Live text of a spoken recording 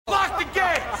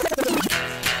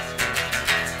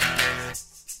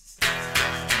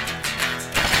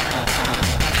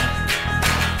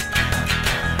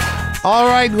All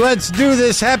right, let's do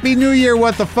this. Happy New Year,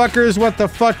 what the fuckers, what the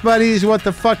fuck buddies, what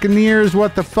the fuckineers,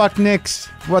 what the fuck nicks,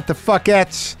 what the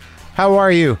fuckettes. How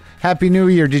are you? Happy New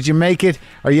Year. Did you make it?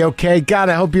 Are you okay? God,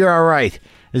 I hope you're all right.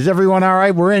 Is everyone all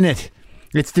right? We're in it.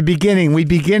 It's the beginning. We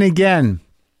begin again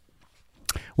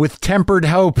with tempered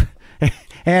hope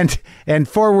and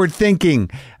forward thinking.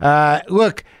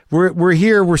 Look, we're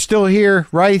here. We're still here,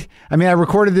 right? I mean, I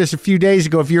recorded this a few days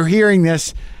ago. If you're hearing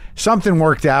this, something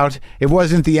worked out. It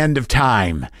wasn't the end of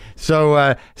time.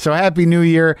 So happy New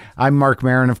Year. I'm Marc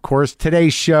Maron, of course.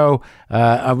 Today's show,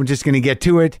 I'm just going to get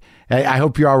to it. I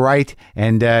hope you're all right.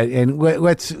 And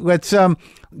let's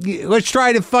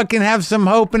try to fucking have some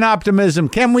hope and optimism.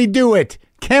 Can we do it?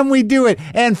 Can we do it?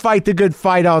 And fight the good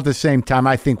fight all at the same time.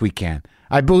 I think we can.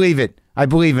 I believe it. I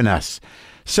believe in us.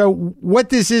 So what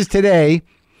this is today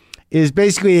is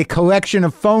basically a collection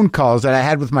of phone calls that I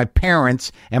had with my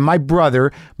parents and my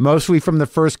brother, mostly from the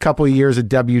first couple of years of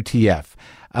WTF.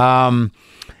 All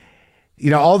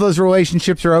those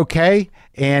relationships are okay.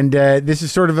 And this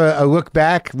is sort of a look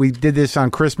back. We did this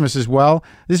on Christmas as well.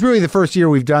 This is really the first year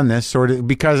we've done this, sort of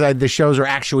because the shows are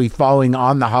actually falling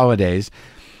on the holidays.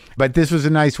 But this was a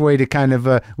nice way to kind of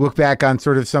look back on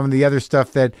sort of some of the other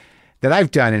stuff that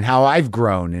I've done and how I've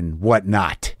grown and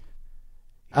whatnot.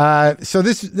 So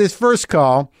this first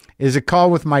call is a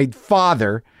call with my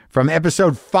father from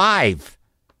episode 5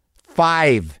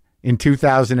 in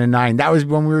 2009. That was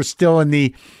when we were still in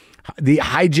the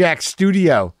hijack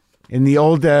studio in the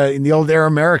old Air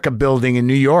America building in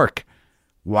New York.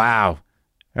 Wow.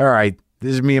 All right.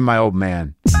 This is me and my old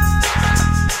man.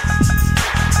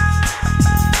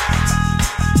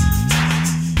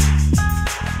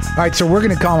 All right, so we're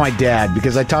going to call my dad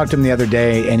because I talked to him the other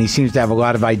day, and he seems to have a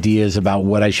lot of ideas about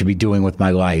what I should be doing with my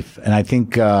life. And I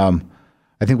think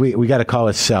we got to call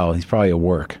his cell. He's probably at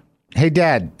work. Hey,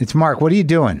 Dad, it's Mark. What are you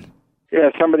doing?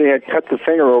 Yeah, somebody had cut the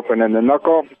finger open and the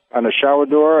knuckle on the shower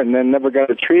door, and then never got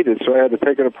it treated, so I had to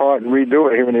take it apart and redo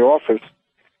it here in the office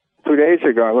 2 days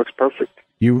ago. It looks perfect.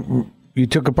 You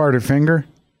took apart her finger?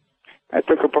 I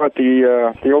took apart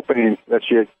the opening that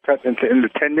she had cut in the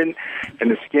tendon and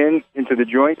the skin into the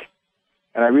joint,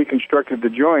 and I reconstructed the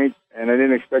joint, and I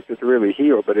didn't expect it to really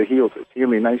heal, but it healed. It's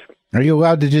healing nicely. Are you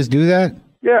allowed to just do that?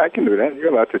 Yeah, I can do that. You're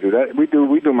allowed to do that. We do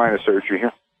minor surgery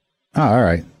here. Oh, all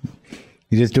right.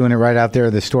 You're just doing it right out there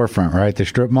at the storefront, right? The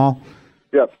strip mall?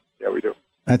 Yep. Yeah, we do.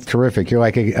 That's terrific. You're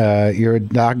like you're a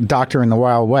doctor in the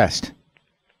Wild West.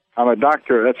 I'm a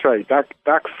doctor. That's right. Doc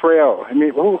Frail. I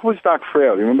mean, who's Doc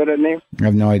Frail? You remember that name? I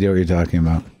have no idea what you're talking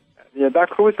about. Yeah,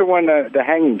 who was the one, the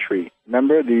hanging tree?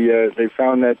 Remember? They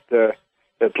found that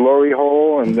glory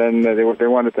hole, and then they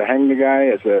wanted to hang the guy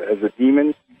as a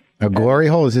demon. A glory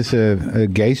hole? Is this a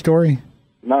gay story?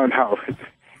 No.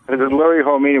 The glory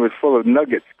hole meaning it was full of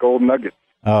nuggets, gold nuggets.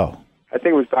 Oh. I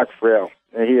think it was Doc Frail.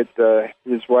 And he had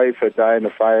his wife had died in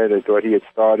the fire. They thought he had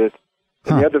started.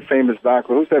 And the other famous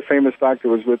doctor, who's that famous doctor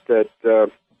was with that,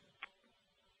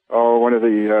 one of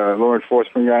the law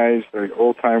enforcement guys, the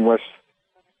old-time West...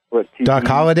 Doc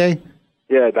Holliday?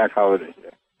 Yeah, Doc Holliday,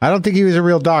 yeah. I don't think he was a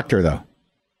real doctor, though.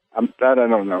 That I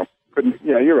don't know.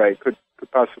 Yeah, you're right. Could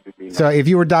possibly be. So if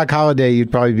you were Doc Holliday,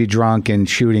 you'd probably be drunk and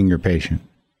shooting your patient.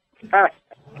 That's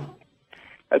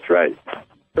right.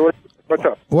 So what's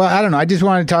up? Well, I don't know. I just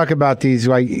wanted to talk about these,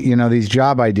 these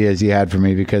job ideas you had for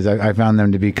me because I found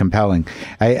them to be compelling.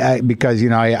 Because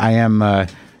I am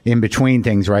in between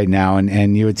things right now,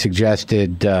 and you had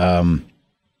suggested. I'm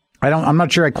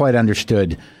not sure I quite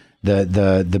understood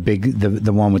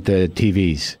the one with the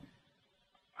TVs.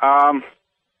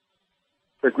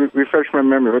 Refresh my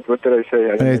memory. What did I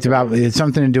say? It's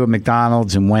something to do with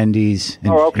McDonald's and Wendy's.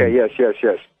 Okay. Yes.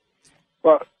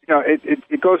 Well,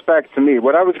 it goes back to me.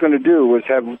 What I was going to do was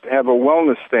have a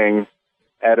wellness thing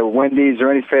at a Wendy's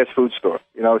or any fast food store.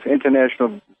 It's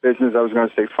international business. I was going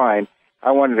to say, fine.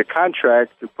 I wanted a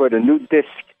contract to put a new disc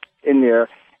in there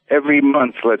every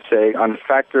month, let's say, on the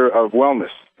factor of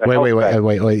wellness.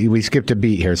 Wait. We skipped a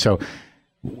beat here. So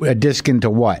a disc into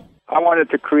what? I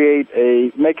wanted to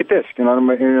make a disc,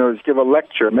 give a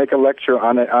lecture, make a lecture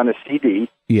on a CD.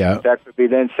 Yeah. That could be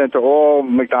then sent to all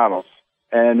McDonald's.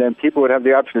 And then people would have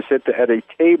the option to sit at a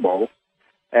table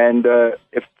and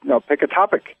pick a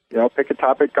topic. Pick a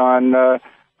topic on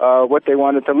what they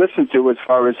wanted to listen to as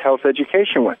far as health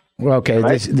education went. Well, okay,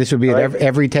 right? This would be at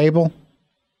every table?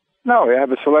 No, we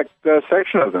have a select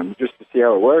section of them just to see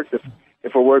how it works.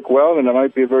 If it worked well, then it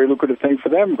might be a very lucrative thing for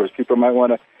them because people might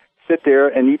want to sit there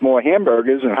and eat more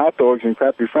hamburgers and hot dogs and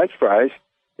crappy French fries,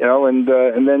 and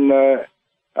then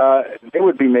they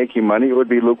would be making money. It would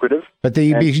be lucrative. But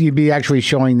you'd be actually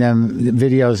showing them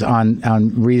videos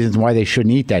on reasons why they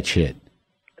shouldn't eat that shit.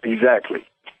 Exactly.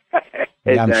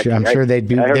 Yeah, Exactly. I'm sure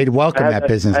they'd welcome that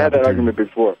business I had that opportunity. argument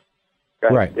before.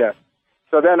 Right. Yeah.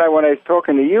 So then when I was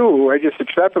talking to you, I just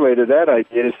extrapolated that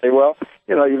idea to say, well,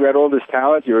 you've got all this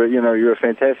talent. You're a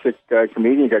fantastic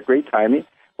comedian. You got great timing.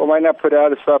 Well, why not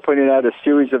start putting out a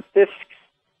series of discs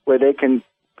where they can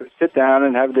sit down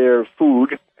and have their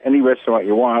food, any restaurant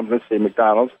you want, let's say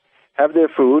McDonald's, have their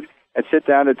food and sit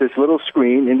down at this little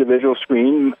individual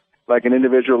screen, like an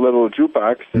individual little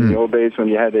jukebox. In the old days when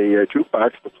you had a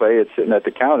jukebox to play, it's sitting at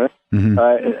the counter,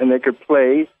 and they could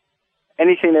play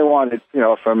anything they wanted,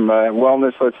 from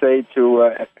wellness, let's say,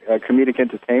 to comedic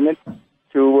entertainment,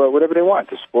 to whatever they want,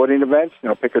 to sporting events,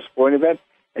 pick a sporting event,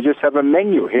 and just have a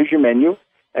menu. Here's your menu,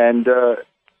 and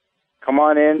come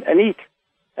on in and eat,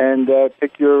 and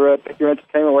pick your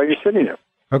entertainment while you're sitting there.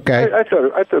 Okay. I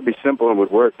thought it'd be simple and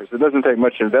would work, because it doesn't take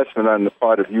much investment on the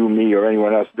part of you, me, or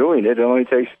anyone else doing it. It only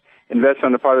takes investment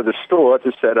on the part of the store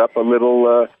to set up a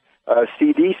little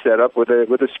CD setup with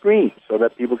a screen, so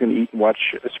that people can eat and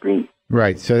watch a screen.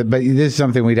 Right. So, but this is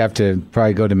something we'd have to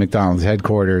probably go to McDonald's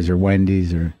headquarters or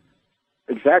Wendy's or.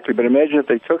 Exactly, but imagine if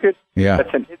they took it. Yeah.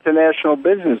 That's an international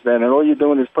business then, and all you're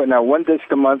doing is putting out one disc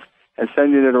a month and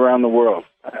sending it around the world.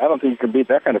 I don't think you can beat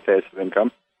that kind of passive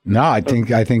income. No, I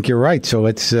think you're right. So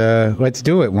let's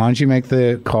do it. Why don't you make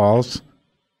the calls?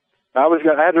 I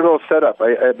had it all set up. I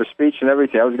had the speech and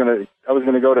everything. I was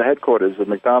gonna go to headquarters of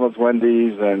McDonald's,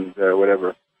 Wendy's, and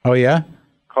whatever. Oh yeah.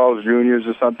 Carl's Jr.'s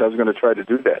or something. I was going to try to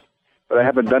do that, but I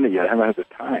haven't done it yet. I haven't had the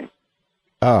time.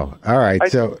 Oh, all right.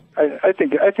 I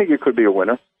think it could be a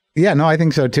winner. Yeah, no, I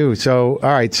think so too. So, all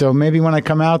right. So maybe when I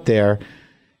come out there,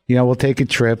 we'll take a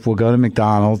trip. We'll go to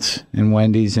McDonald's and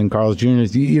Wendy's and Carl's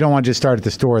Jr.'s. You don't want to just start at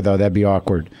the store, though. That'd be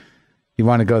awkward. You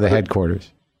want to go to the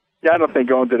headquarters. Yeah, I don't think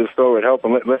going to the store would help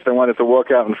unless I wanted to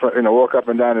walk out in front, walk up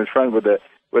and down in front with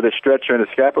a stretcher and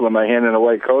a scalpel in my hand and a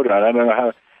white coat on. I don't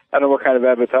know what kind of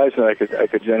advertisement I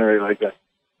could generate like that.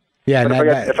 Yeah, but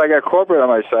if I got corporate on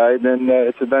my side, then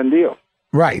it's a done deal.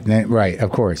 Right,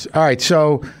 of course. All right,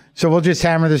 so we'll just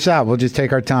hammer this out. We'll just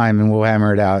take our time and we'll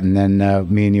hammer it out, and then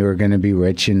me and you are going to be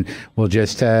rich, and we'll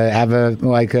just have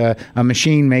a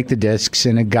machine make the discs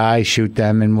and a guy shoot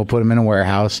them, and we'll put them in a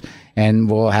warehouse,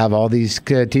 and we'll have all these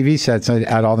TV sets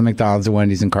at all the McDonald's and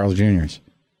Wendy's and Carl's Jr.'s.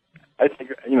 I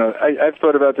think I've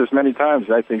thought about this many times.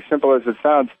 I think, simple as it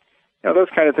sounds, those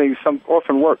kind of things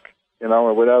often work.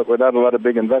 Without a lot of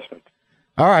big investment.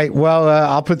 All right. Well,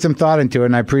 I'll put some thought into it,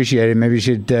 and I appreciate it. Maybe you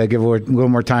should give a little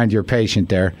more time to your patient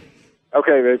there.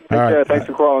 Okay. Take care. Thanks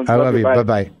for calling. I love you.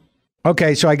 Bye-bye.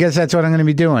 Okay, so I guess that's what I'm going to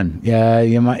be doing. Yeah,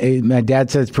 my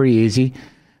dad said it's pretty easy.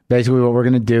 Basically, what we're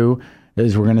going to do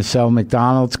is we're going to sell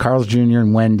McDonald's, Carl's Jr.,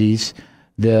 and Wendy's,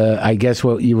 I guess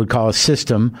what you would call a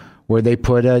system, where they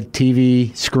put a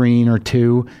TV screen or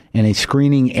two in a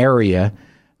screening area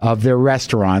of their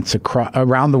restaurants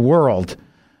around the world,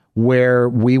 where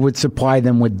we would supply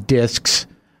them with discs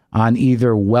on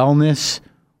either wellness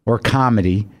or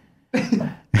comedy.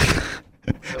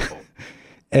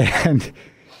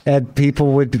 and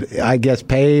people would, I guess,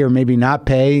 pay or maybe not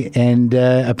pay. And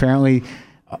apparently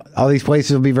all these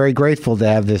places will be very grateful to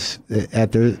have this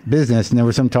at their business. And there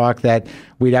was some talk that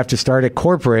we'd have to start at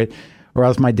corporate, or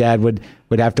else my dad would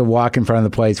have to walk in front of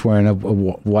the place wearing a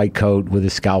white coat with a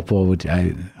scalpel, which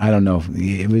I don't know.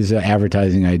 It was an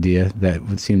advertising idea that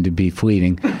would seem to be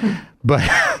fleeting. but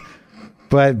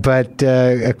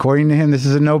according to him, this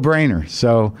is a no-brainer.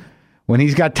 So when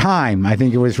he's got time, I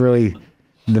think it was really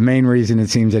the main reason it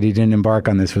seems that he didn't embark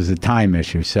on this was the time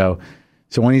issue. So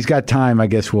when he's got time, I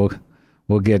guess we'll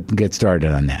get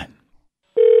started on that.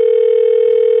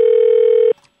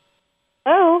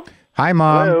 Hello. Hi,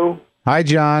 Mom. Hello. Hi,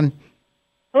 John.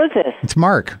 Who is this? It's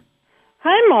Mark.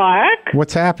 Hi, Mark.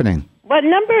 What's happening? What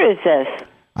number is this?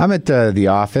 I'm at the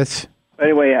office.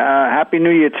 Anyway, Happy New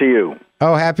Year to you.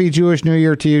 Oh, Happy Jewish New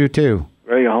Year to you, too.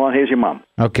 Hold on, here's your mom.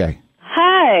 Okay.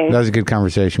 Hi. That was a good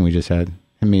conversation we just had,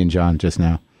 me and John just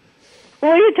now. Who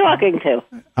are you talking to?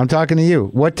 I'm talking to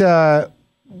you. What's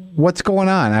going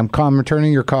on? I'm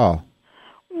returning your call.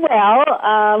 Well,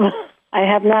 I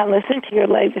have not listened to your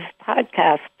latest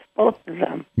podcast, both of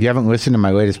them. You haven't listened to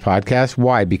my latest podcast?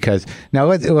 Why? Because, now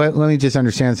let me just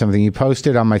understand something. You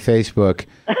posted on my Facebook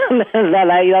that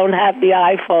I don't have the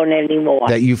iPhone anymore.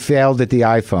 that you failed at the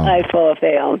iPhone. iPhone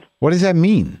failed. What does that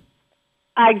mean?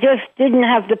 I just didn't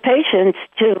have the patience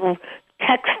to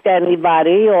text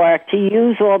anybody or to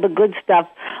use all the good stuff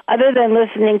other than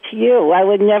listening to you. I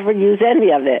would never use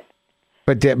any of it.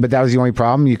 But that was the only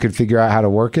problem? You could figure out how to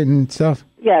work it and stuff?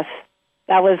 Yes,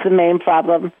 that was the main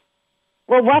problem.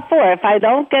 Well, what for? If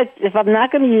I'm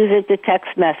not going to use it to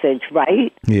text message,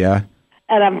 right? Yeah.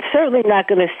 And I'm certainly not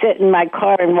going to sit in my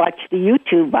car and watch the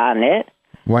YouTube on it.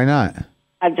 Why not?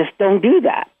 I just don't do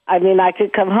that. I mean, I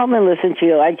could come home and listen to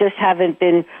you. I just haven't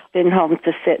been home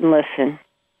to sit and listen.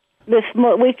 This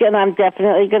weekend, I'm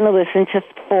definitely going to listen to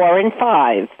 4 and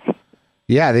 5.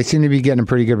 Yeah, they seem to be getting a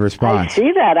pretty good response. I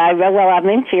see that. I'm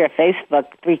into your Facebook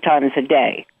 3 times a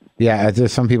day. Yeah,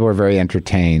 some people are very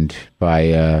entertained by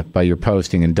your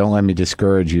posting, and don't let me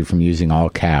discourage you from using all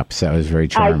caps. That was very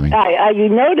charming. You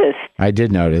noticed? I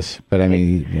did notice, but I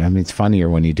mean, it's funnier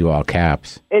when you do all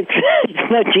caps. It's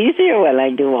much easier when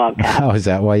I do all caps. Oh, is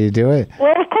that why you do it?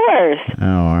 Well, of course.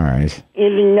 Oh, all right. You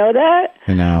didn't know that?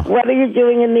 No. What are you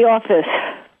doing in the office?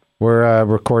 We're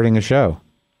recording a show.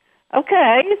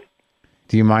 Okay.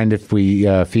 Do you mind if we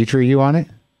feature you on it?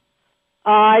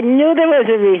 I knew there was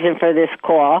a reason for this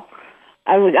call.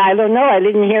 I don't know. I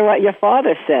didn't hear what your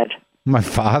father said. My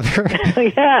father?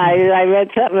 Yeah, I read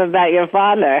something about your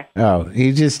father. Oh,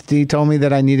 he told me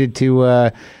that I needed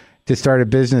to start a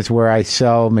business where I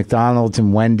sell McDonald's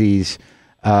and Wendy's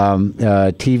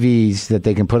TVs that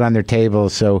they can put on their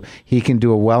tables, so he can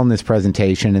do a wellness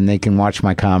presentation and they can watch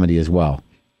my comedy as well.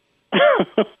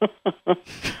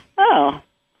 Oh.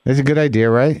 That's a good idea,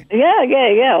 right?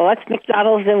 Yeah. What's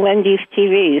McDonald's and Wendy's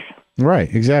TVs?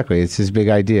 Right, exactly. It's his big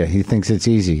idea. He thinks it's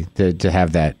easy to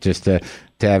have that, just to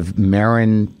have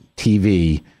Maron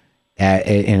TV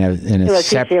in a Was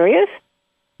he serious?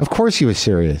 Of course he was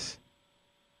serious.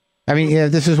 I mean, yeah,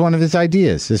 this was one of his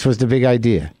ideas. This was the big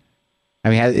idea. I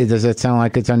mean, does that sound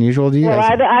like it's unusual to you? Well,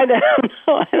 I don't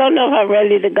know. I don't know if I'm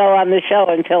ready to go on the show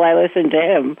until I listen to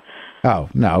him. Oh,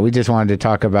 no, we just wanted to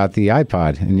talk about the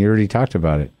iPod, and you already talked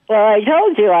about it. Well, I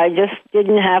told you, I just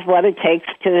didn't have what it takes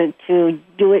to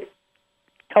do it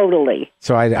totally.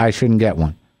 So I shouldn't get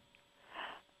one?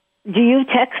 Do you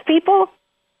text people?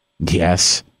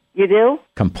 Yes. You do?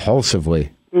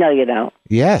 Compulsively. No, you don't.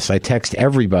 Yes, I text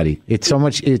everybody. It's so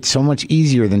much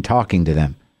easier than talking to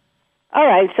them. All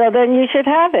right, so then you should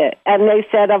have it. And they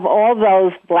said of all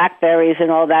those BlackBerries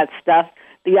and all that stuff,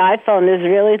 the iPhone is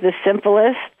really the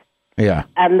simplest. Yeah.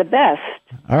 And the best.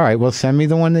 All right, well, send me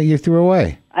the one that you threw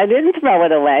away. I didn't throw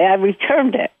it away. I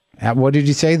returned it. What did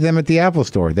you say to them at the Apple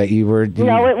Store? That you were...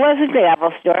 No, it wasn't the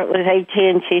Apple Store. It was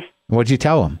AT&T. What'd you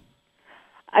tell them?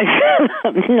 I'm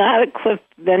not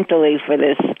equipped mentally for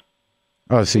this.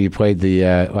 Oh, so you played the...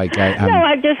 No,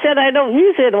 I just said I don't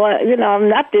use it. Well, I'm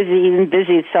not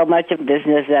busy so much in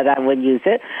business that I would use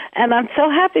it. And I'm so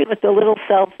happy with the little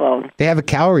cell phone. They have a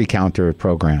calorie counter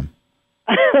program.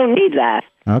 I don't need that.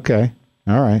 Okay.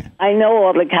 All right. I know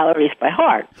all the calories by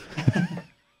heart.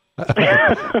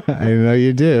 I know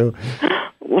you do.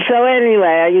 So anyway,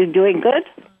 are you doing good?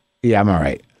 Yeah, I'm all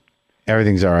right.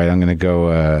 Everything's all right. I'm gonna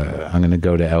go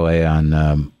to LA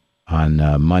on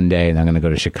Monday, and I'm gonna go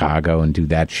to Chicago and do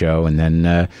that show, and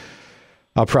then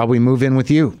I'll probably move in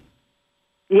with you.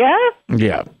 Yeah.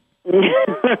 Yeah.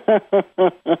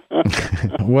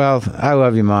 Well, I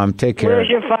love you, Mom. Take care. Where's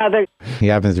your father? He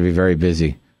happens to be very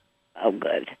busy. Oh,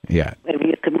 good. Yeah. Maybe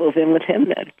you could move in with him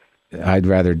then. I'd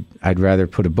rather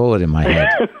put a bullet in my head.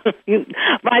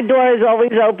 My door is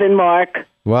always open, Mark.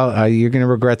 Well, you're going to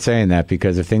regret saying that,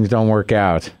 because if things don't work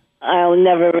out... I'll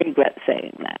never regret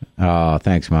saying that. Oh,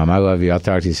 thanks, Mom. I love you. I'll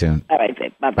talk to you soon. All right,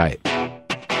 babe. Bye-bye. Bye.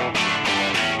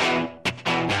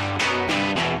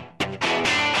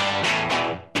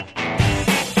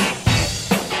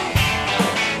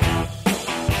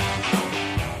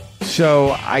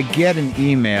 So I get an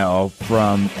email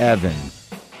from Evan.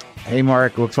 Hey,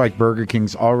 Mark, looks like Burger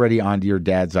King's already onto your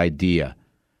dad's idea.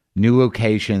 New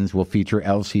locations will feature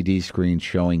LCD screens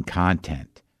showing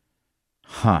content.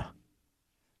 Huh.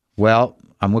 Well,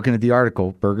 I'm looking at the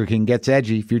article. Burger King gets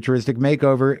edgy. Futuristic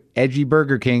makeover. Edgy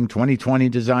Burger King 2020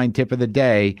 design tip of the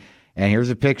day. And here's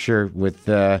a picture with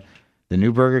the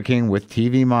new Burger King with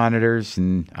TV monitors.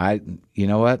 And you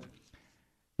know what?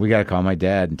 We got to call my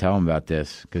dad and tell him about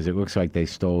this, because it looks like they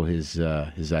stole his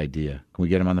idea. Can we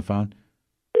get him on the phone?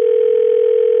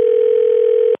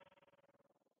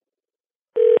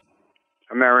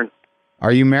 I'm Maron.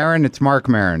 Are you Maron? It's Marc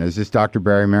Maron. Is this Dr.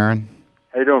 Barry Maron?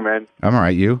 How you doing, man? I'm all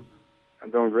right. You?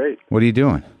 I'm doing great. What are you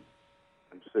doing?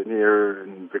 I'm sitting here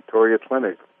in Victoria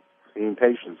Clinic, seeing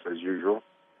patients as usual.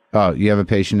 Oh, you have a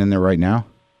patient in there right now?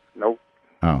 Nope.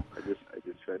 Oh. I just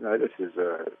said, no, this is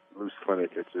a loose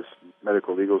clinic. It's just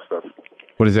medical legal stuff.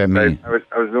 What does that mean? I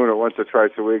was doing it once or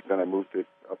twice a week, then I moved it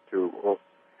up to, I'll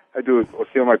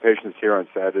see all my patients here on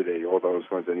Saturday, all those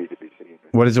ones that need to be seen.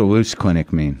 What does a loose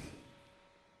clinic mean?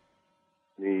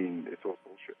 It's all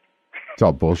bullshit. It's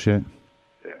all bullshit?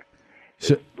 Yeah.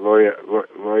 So, Lawyer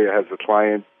has a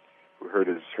client who hurt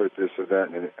this or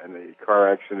that in a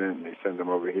car accident, and they send him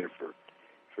over here for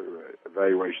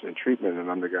evaluation and treatment, and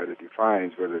I'm the guy that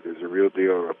defines whether there's a real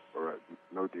deal or a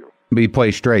no deal. But you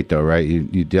play straight, though, right?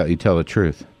 You tell the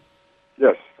truth.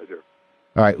 Yes, I do.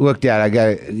 All right, look, Dad.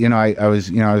 I was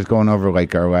going over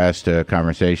like our last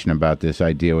conversation about this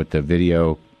idea with the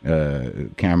video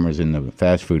cameras in the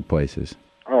fast food places.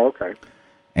 Oh, okay.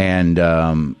 And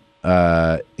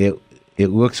it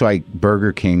looks like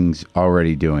Burger King's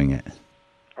already doing it.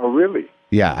 Oh, really?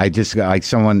 Yeah, I just like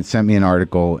someone sent me an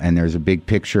article, and there's a big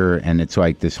picture, and it's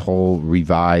like this whole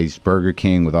revised Burger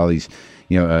King with all these,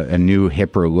 a new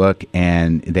hipper look,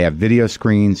 and they have video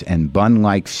screens and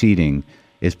bun-like seating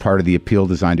is part of the appeal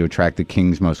designed to attract the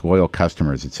King's most loyal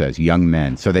customers. It says young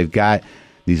men, so they've got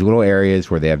these little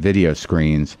areas where they have video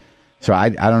screens. So I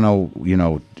don't know,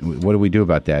 what do we do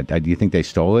about that? Do you think they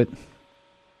stole it?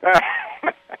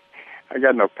 I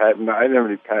got no patent. I didn't have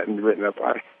any patent written up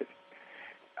on it.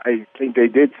 I think they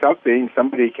did something.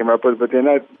 Somebody came up with it, but they're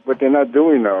not. What they're not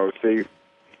doing though. See,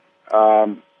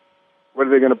 what are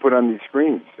they going to put on these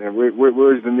screens? And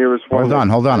where's the nearest one?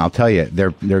 Hold on. I'll tell you.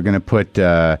 They're going to put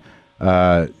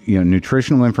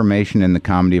nutritional information in the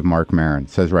comedy of Marc Maron. It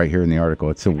says right here in the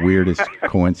article. It's the weirdest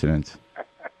coincidence.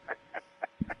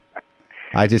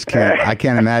 I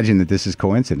can't imagine that this is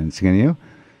coincidence. Can you?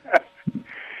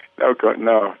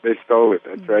 No, they stole it.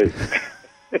 That's right.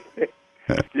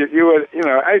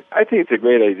 I think it's a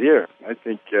great idea. I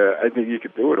think you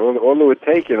could do it. All it would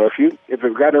take, if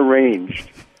it got arranged,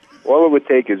 all it would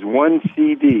take is one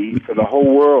CD for the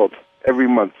whole world every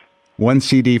month. One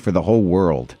CD for the whole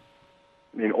world.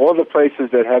 I mean, all the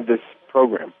places that have this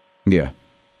program,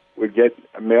 would get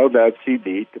a mailed out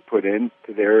CD to put in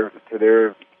to their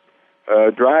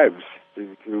drives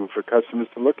for customers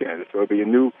to look at it. So it'll be a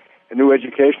new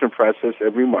educational process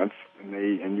every month,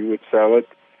 and you would sell it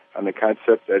on the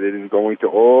concept that it is going to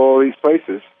all these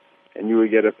places, and you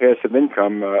would get a passive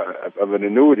income of an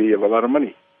annuity of a lot of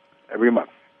money every month.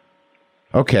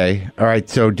 Okay, all right.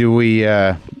 So do we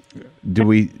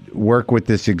work with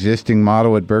this existing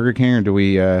model at Burger King, or do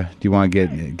you want to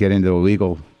get into a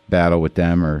legal battle with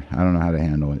them, or I don't know how to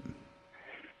handle it?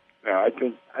 No, I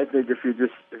think if you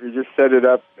just set it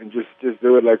up and just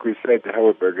do it like we said, to hell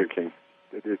with Burger King.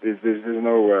 There's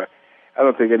no. I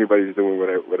don't think anybody's doing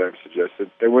what I've suggested.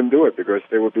 They wouldn't do it because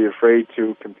they would be afraid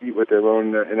to compete with their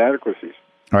own inadequacies.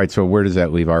 All right, so where does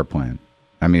that leave our plan?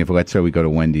 I mean, if let's say we go to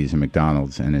Wendy's and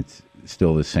McDonald's and it's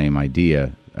still the same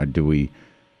idea, do we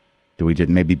just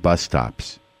maybe bus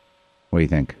stops? What do you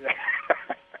think?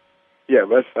 Yeah,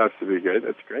 bus stops would be good.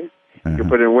 That's great. You can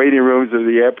put it in waiting rooms of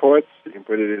the airports. You can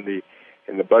put it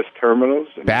in the bus terminals.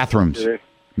 Bathrooms,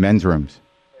 men's rooms.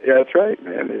 Yeah, that's right,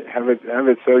 man. Have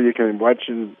it so you can watch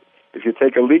and. If you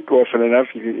take a leak often enough,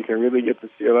 you can really get to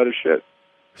see a lot of shit.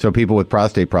 So people with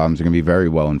prostate problems are going to be very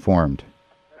well informed.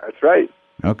 That's right.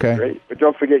 Okay. Great. But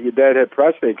don't forget your dad had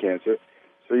prostate cancer,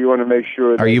 so you want to make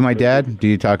sure that... Are you my dad? Do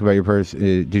you talk about your person?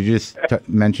 Did you just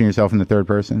mention yourself in the third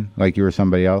person, like you were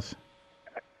somebody else?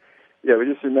 Yeah, but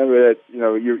just remember that,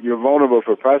 you're vulnerable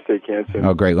for prostate cancer.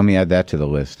 Oh, great. Let me add that to the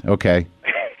list. Okay.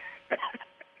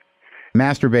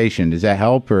 Masturbation, does that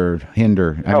help or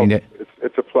hinder? Help.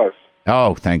 It's a plus.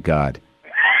 Oh, thank God.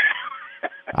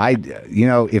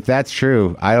 If that's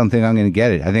true, I don't think I'm going to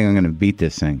get it. I think I'm going to beat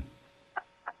this thing.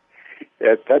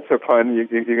 Yeah, that's a pun. You're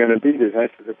going to beat it.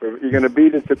 You're going to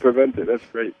beat it to prevent it. That's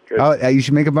great. Good. Oh, you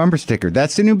should make a bumper sticker.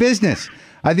 That's the new business.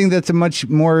 I think that's a much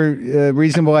more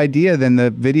reasonable idea than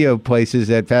the video places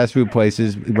at fast food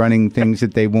places running things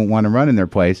that they won't want to run in their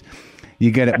place. You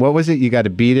get it. What was it? You got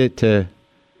to beat it to...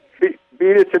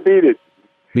 Beat it to beat it.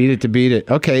 Beat it to beat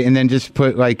it. Okay, and then just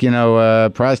put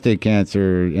prostate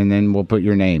cancer, and then we'll put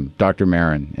your name, Dr.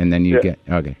 Maron, and then you get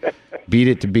okay. Beat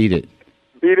it to beat it.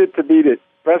 Beat it to beat it.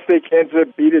 Prostate cancer.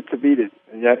 Beat it to beat it.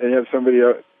 And you have somebody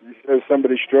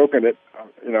stroking it,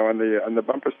 on the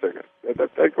bumper sticker.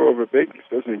 That go over big,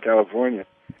 especially in California.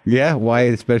 Yeah, why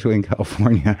especially in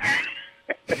California?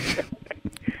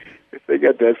 If they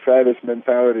got that fattest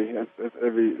mentality,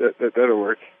 that'll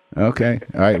work. Okay.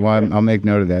 All right. Well, I'll make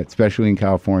note of that, especially in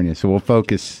California. So we'll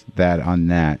focus that on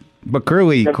that. But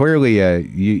clearly,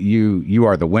 you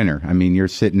are the winner. I mean, you're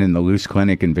sitting in the Loose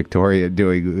Clinic in Victoria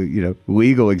doing,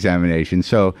 legal examinations.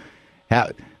 So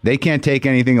they can't take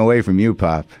anything away from you,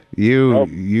 Pop. You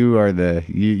are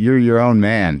you're your own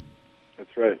man.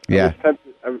 That's right. Yeah.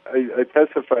 I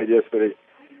testified yesterday.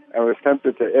 I was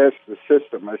tempted to ask the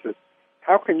system. I said,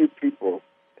 how can you people,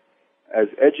 as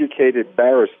educated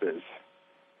barristers,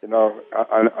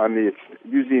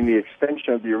 using the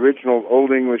extension of the original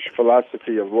Old English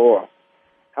philosophy of law,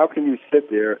 how can you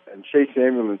sit there and chase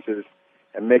ambulances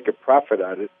and make a profit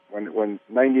out of it when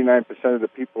 99% of the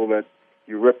people that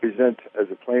you represent as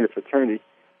a plaintiff attorney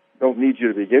don't need you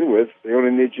to begin with. They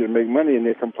only need you to make money, and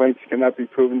their complaints cannot be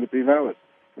proven to be valid.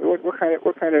 What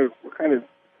kind of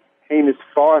heinous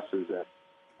farce is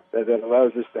that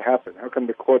allows this to happen? How come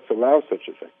the courts allow such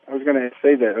a thing? I was going to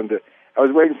say that I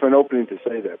was waiting for an opening to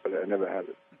say that, but I never had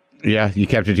it. Yeah, you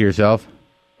kept it to yourself?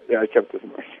 Yeah, I kept it to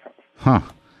myself. Huh.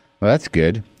 Well, that's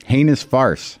good. Heinous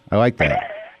farce. I like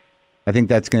that. I think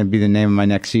that's going to be the name of my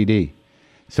next CD.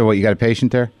 So what, you got a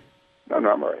patient there? No, I'm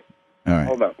all right. All right.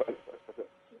 Hold on.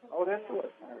 Oh, that's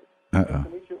what. Uh-oh. I've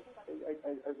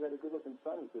got a good-looking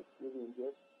son. Is this really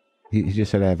good? He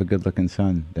just said I have a good-looking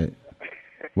son.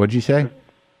 What'd you say?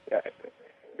 Yeah.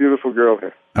 Beautiful girl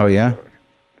here. Oh, yeah?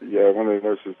 Yeah, one of the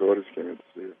nurse's daughters came in to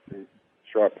see her. She's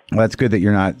sharp. Well, that's good that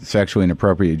you're not sexually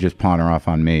inappropriate. You just pawn her off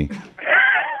on me.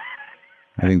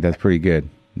 I think that's pretty good.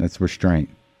 That's restraint.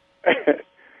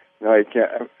 No, I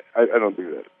can't. I don't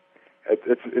do that.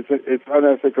 It's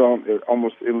unethical,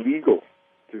 almost illegal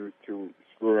to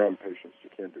screw around patients. You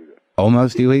can't do that.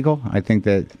 Almost illegal? I think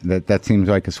that seems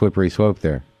like a slippery slope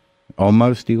there.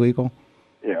 Almost illegal?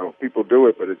 Yeah, well, people do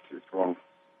it, but it's wrong.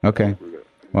 Okay.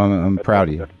 Well, I'm proud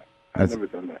of you. I've never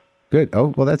done that. Good.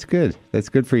 Oh, well, that's good. That's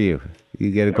good for you.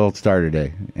 You get a gold star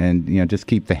today. And, just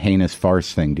keep the heinous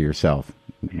farce thing to yourself.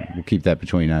 We'll keep that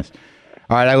between us.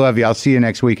 All right, I love you. I'll see you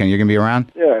next weekend. You're going to be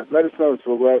around? Yeah, let us know.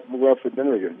 So we'll go out for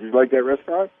dinner again. You like that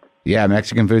restaurant? Yeah,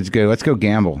 Mexican food's good. Let's go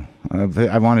gamble.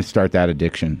 I want to start that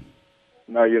addiction.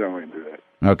 No, you don't want to do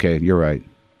that. Okay, you're right.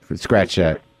 Scratch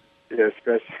that. Yeah,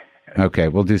 scratch. Okay,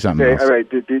 we'll do something else. All right.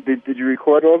 Did you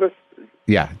record all this?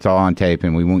 Yeah, it's all on tape,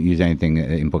 and we won't use anything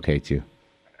that implicates you.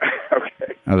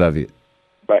 Okay. I love you.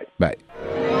 Bye. Bye.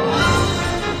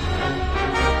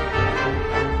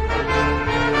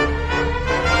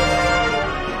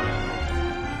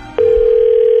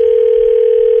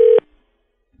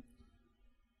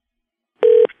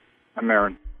 I'm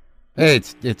Maron. Hey,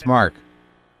 it's Marc.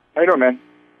 How you doing, man?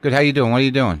 Good. How you doing? What are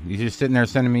you doing? You just sitting there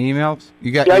sending me emails?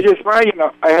 Yeah,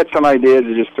 I had some ideas.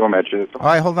 I just threw them at you. All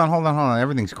right, hold on.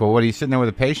 Everything's cool. What, are you sitting there with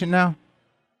a patient now?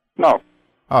 No.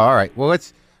 Oh, all right. Well,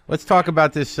 let's talk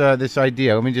about this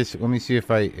idea. Let me see if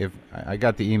I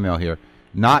got the email here.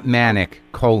 Not manic, :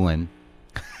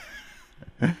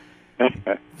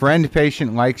 Friend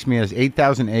patient likes me, has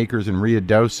 8,000 acres in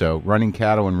Ruidoso, running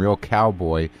cattle and real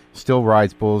cowboy, still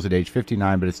rides bulls at age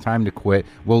 59, but it's time to quit.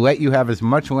 We'll let you have as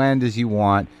much land as you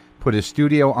want, put a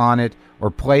studio on it, or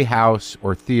playhouse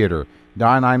or theater.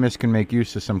 Don Imus can make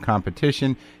use of some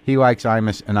competition. He likes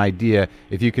Imus, an idea.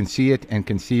 If you can see it and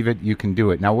conceive it, you can do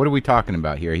it. Now, what are we talking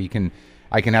about here?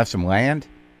 I can have some land?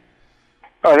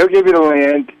 Oh, he'll give you the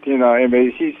land. I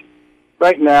mean,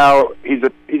 right now, he's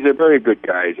a very good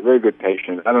guy. He's a very good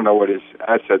patient. I don't know what his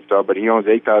assets are, but he owns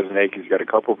 8,000 acres. He's got a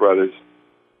couple brothers,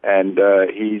 and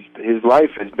his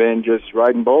life has been just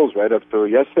riding bulls right up to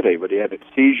yesterday. But he had a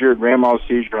grand mal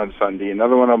seizure on Sunday,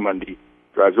 another one on Monday.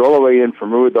 Drives all the way in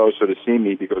from Ruidoso to see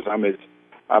me because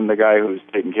I'm the guy who's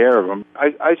taking care of him.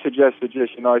 I suggested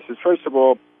just, I said, first of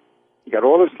all, you got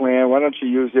all this land. Why don't you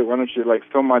use it? Why don't you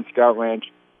film on Scout Ranch?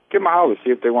 Give them a holler,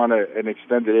 see if they want an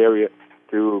extended area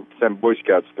to send Boy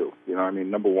Scouts to.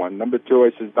 Number one. Number two,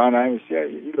 I says, Don Imus, yeah,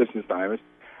 he listens to Imus.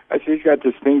 I said, he's got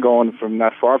this thing going from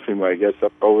not far from where I guess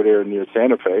up over there near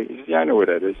Santa Fe. He says, yeah, I know where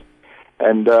that is.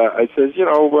 And I says,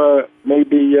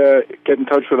 maybe get in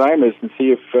touch with Imus and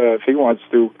see if he wants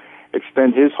to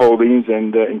extend his holdings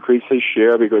and increase his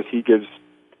share because he gives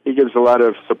a lot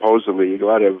of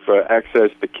access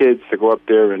to kids to go up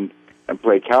there and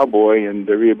play cowboy and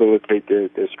rehabilitate their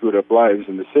screwed up lives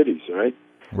in the cities, right?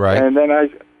 Right. And then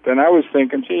I was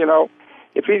thinking,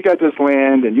 if he's got this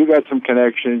land and you got some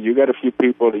connections, you got a few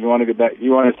people that you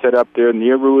want to set up there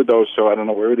near Ruidoso, I don't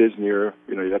know where it is near,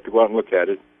 you have to go out and look at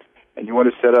it. And you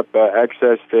want to set up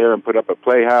access there and put up a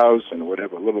playhouse and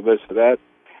whatever, a little this or that,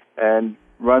 and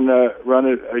run a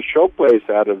show place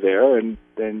out of there, and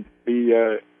be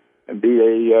a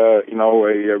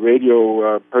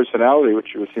radio personality,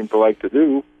 which you seem to like to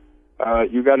do.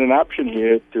 You got an option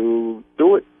here to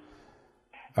do it.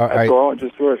 That's all.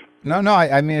 Just work. No.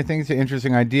 I mean, I think it's an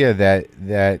interesting idea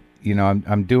that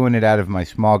I'm doing it out of my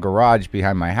small garage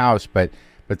behind my house, but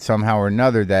somehow or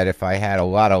another that if I had a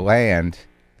lot of land,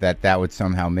 that would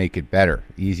somehow make it better,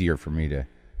 easier for me to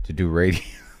do radio,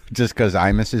 just because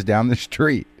Imus is down the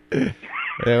street. I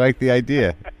like the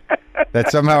idea.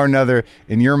 That somehow or another,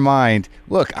 in your mind,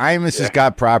 look, Imus has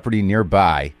got property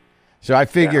nearby. So I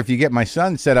figure if you get my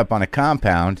son set up on a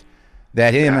compound,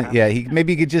 that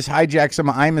maybe he could just hijack some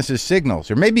of Imus's signals.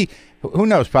 Or maybe, who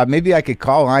knows, Bob, maybe I could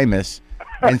call Imus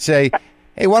and say,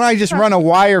 hey, why don't I just run a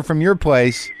wire from your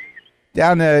place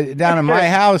down to my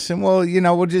house, and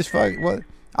we'll just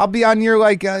I'll be on your,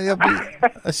 I'll be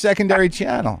a secondary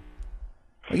channel.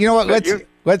 You know what?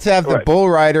 Let's have the bull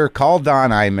rider call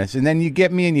Don Imus, and then you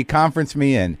get me and you conference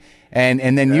me in,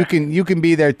 and then you can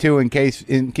be there too in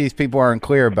case people aren't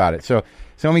clear about it. So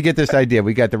let me get this idea.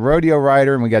 We got the rodeo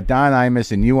rider and we got Don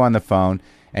Imus and you on the phone,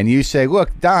 and you say,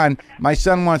 "Look, Don, my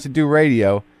son wants to do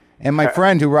radio, and my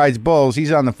friend who rides bulls,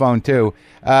 he's on the phone too.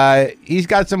 He's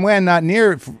got some land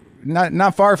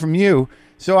not far from you,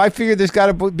 so I figured there's got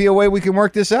to be a way we can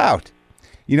work this out."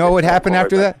 You know what would happen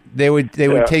after that? They would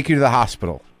take you to the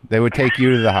hospital. They would take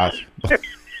you to the hospital.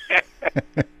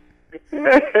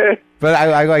 But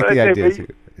I like the idea.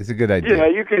 It's a good idea.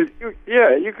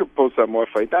 Yeah, you could pull something off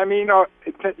like that. I mean,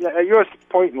 at your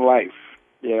point in life,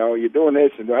 you're doing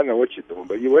this, and I don't know what you're doing,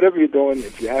 but whatever you're doing,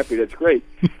 if you're happy, that's great.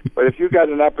 But if you got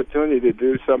an opportunity to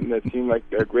do something that seemed like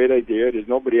a great idea, there's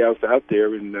nobody else out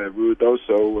there in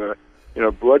Ruidoso,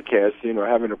 broadcast,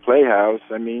 having a playhouse.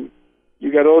 I mean,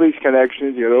 you got all these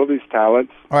connections, you got all these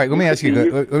talents. All right, let me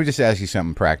just ask you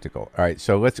something practical. All right,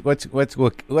 so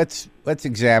let's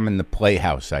examine the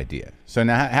playhouse idea. So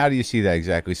now, how do you see that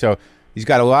exactly? So he's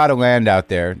got a lot of land out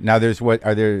there. Now there's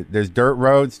dirt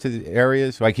roads to the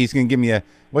areas. Like he's going to give me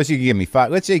what's he going to give me?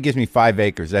 Let's say he gives me 5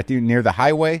 acres. Is that near the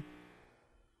highway?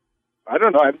 I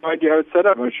don't know. I have no idea how it's set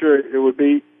up. I'm sure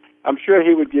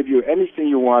he would give you anything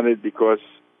you wanted because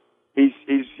he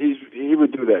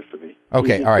would do that for me.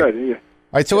 Okay, all right. Yeah.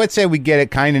 All right, so let's say we get it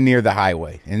kind of near the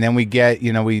highway, and then we get,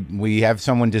 we have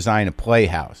someone design a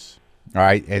playhouse. All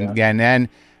right, and then,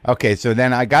 okay, so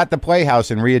then I got the playhouse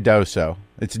in Ruidoso.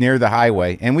 It's near the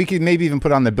highway, and we could maybe even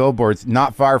put on the billboards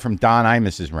not far from Don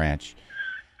Imus's ranch.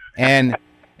 And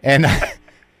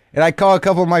I call a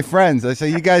couple of my friends. I say,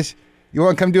 "You guys, you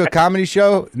want to come do a comedy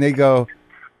show?" And they go,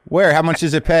 "Where? How much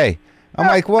does it pay?" I'm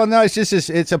like, "Well, no, it's just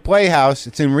it's a playhouse.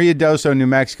 It's in Ruidoso, New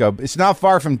Mexico. It's not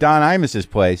far from Don Imus's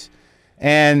place."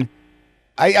 And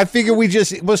I figure we'll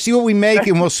see what we make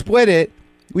and we'll split it.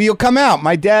 Well, you'll come out.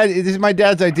 This is my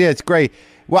dad's idea. It's great.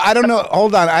 Well, I don't know.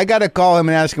 Hold on. I got to call him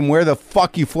and ask him where the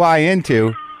fuck you fly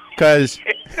into, because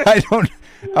I'm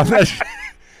not.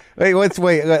 Wait, let's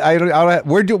wait.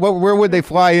 Where would they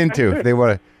fly into? If they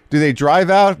want to. Do they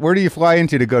drive out? Where do you fly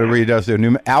into to go to Ruidoso?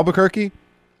 Albuquerque?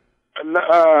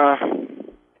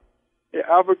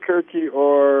 Albuquerque,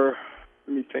 or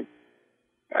let me think.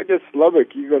 I guess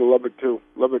Lubbock. You go to Lubbock too.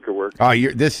 Lubbock could work. Oh,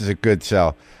 this is a good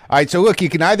sell. All right, so look, you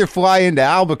can either fly into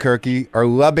Albuquerque or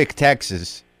Lubbock,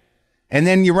 Texas, and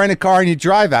then you rent a car and you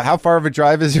drive out. How far of a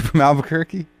drive is it from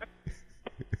Albuquerque?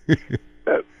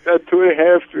 About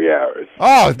 2.5, 3 hours.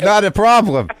 Oh, not a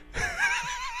problem.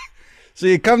 So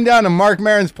you come down to Marc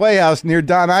Maron's Playhouse near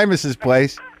Don Imus's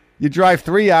place. You drive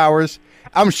 3 hours.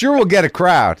 I'm sure we'll get a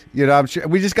crowd. I'm sure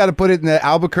we just got to put it in the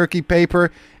Albuquerque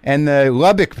paper and the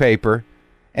Lubbock paper.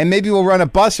 And maybe we'll run a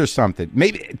bus or something.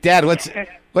 Maybe, Dad,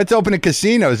 let's open a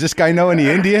casino. Does this guy know any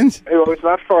Indians? Well, it's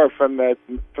not far from the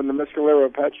Mescalero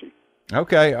Apache.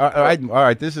 Okay, all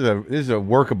right. This is a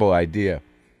workable idea.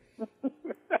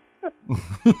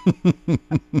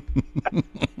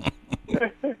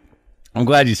 I'm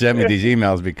glad you sent me these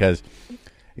emails because,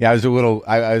 I was a little.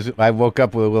 I woke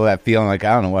up with a little that feeling like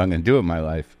I don't know what I'm going to do with my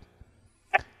life.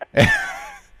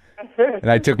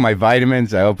 And I took my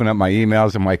vitamins. I opened up my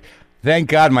emails. I'm like, thank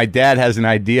God my dad has an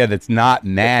idea that's not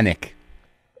manic.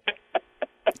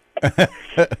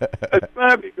 It's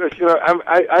not because,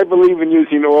 I believe in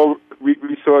using all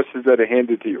resources that are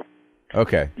handed to you.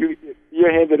 Okay.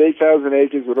 You're handed 8,000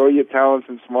 acres with all your talents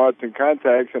and smarts and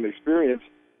contacts and experience.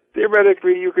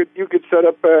 Theoretically, you could set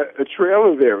up a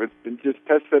trailer there and just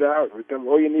test it out. With them,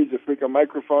 all you need is a freaking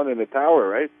microphone and a tower,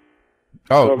 right?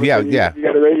 Oh, so yeah. You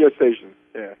got a radio station.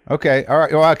 Yeah. Okay. All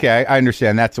right. Well, okay. I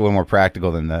understand. That's a little more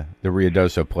practical than the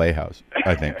Ruidoso Playhouse,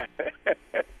 I think.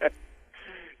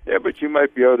 Yeah, but you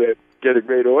might be able to get a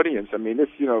great audience. I mean,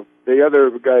 the other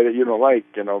guy that you don't like,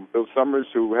 Bill Summers,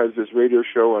 who has this radio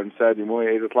show on Saturday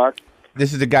morning, 8 o'clock.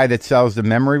 This is the guy that sells the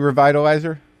memory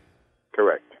revitalizer?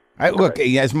 Correct. Look,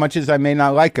 as much as I may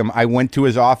not like him, I went to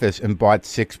his office and bought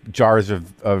 6 jars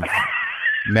of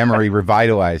memory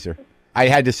revitalizer. I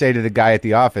had to say to the guy at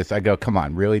the office, I go, come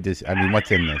on, really?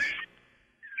 What's in this?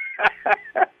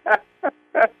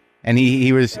 And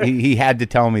he had to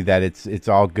tell me that it's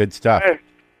all good stuff.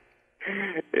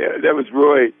 Yeah, that was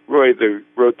Roy, the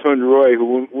rotund Roy,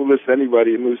 who will listen to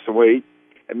anybody and lose some weight.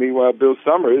 And meanwhile, Bill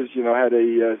Summers, had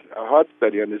a heart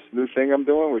study on this new thing I'm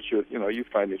doing, which you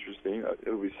find interesting.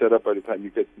 It'll be set up by the time you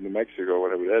get to New Mexico,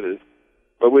 whatever that is.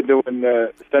 But we're doing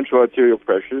central arterial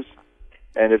pressures.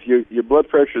 And if your blood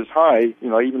pressure is high,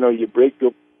 even though your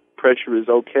brachial pressure is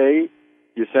okay,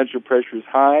 your central pressure is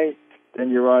high,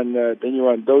 then you're on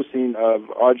dosing of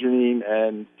arginine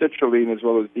and citrulline as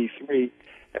well as D3.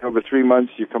 And over 3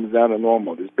 months, you come down to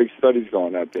normal. There's big studies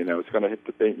going out there now. It's going to hit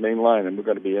the main line, and we're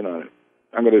going to be in on it.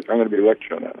 I'm going to be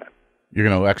lecturing on that. You're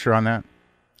going to lecture on that?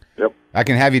 Yep. I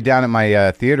can have you down at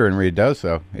my theater in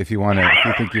Ruidoso if you want to. If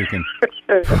you think you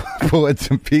can pull in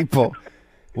some people,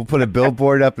 we'll put a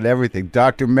billboard up and everything.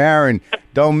 Dr. Maron,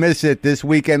 don't miss it. This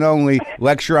weekend only.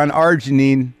 Lecture on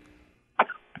arginine.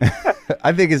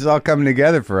 I think it's all coming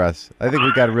together for us. I think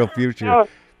we got a real future.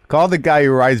 Call the guy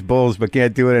who rides bulls but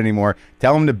can't do it anymore.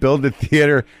 Tell him to build a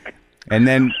theater, and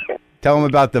then tell him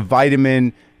about the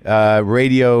vitamin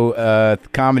radio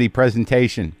comedy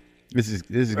presentation. This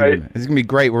is gonna be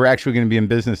great. We're actually going to be in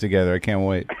business together. I can't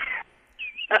wait.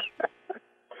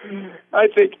 I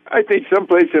think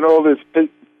someplace in all this this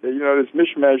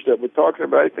mishmash that we're talking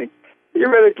about, I think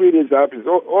theoretically there's options.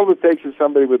 All it takes is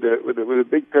somebody with a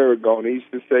big pair of gonies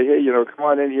to say, hey, come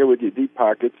on in here with your deep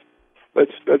pockets.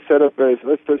 Let's set up a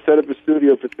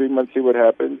studio for 3 months, see what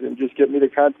happens, and just get me to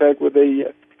contact with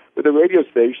a radio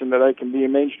station that I can be a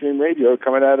mainstream radio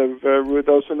coming out of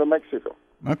Ruidoso, New Mexico.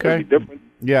 Okay. Different.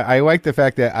 Yeah, I like the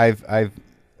fact that I've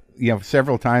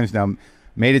several times now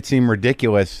made it seem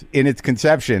ridiculous in its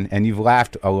conception, and you've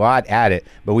laughed a lot at it,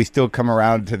 but we still come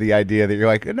around to the idea that you're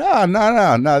like,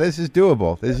 no, this is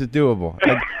doable. This is doable.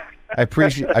 I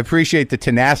appreciate the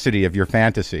tenacity of your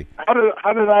fantasy.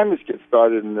 How did Imus get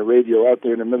started in the radio out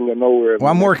there in the middle of nowhere?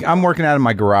 Well, I'm working out of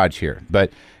my garage here,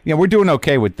 but we're doing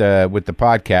okay with the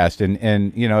podcast,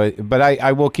 and but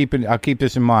I will keep it. I'll keep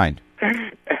this in mind.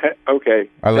 Okay.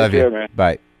 I love you. Man.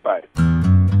 Bye. Bye.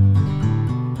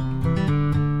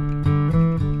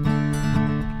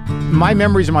 My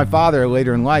memories of my father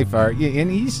later in life are,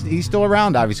 and he's still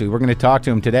around. Obviously, we're going to talk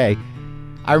to him today.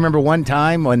 I remember one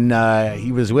time when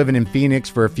he was living in Phoenix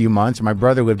for a few months. My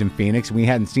brother lived in Phoenix, and we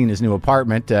hadn't seen his new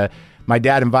apartment. My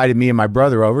dad invited me and my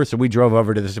brother over, so we drove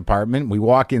over to this apartment. We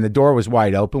walk in. The door was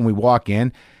wide open. We walk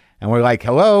in, and we're like,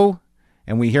 hello.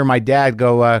 And we hear my dad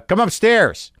go, come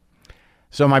upstairs.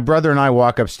 So my brother and I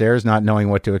walk upstairs, not knowing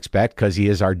what to expect because he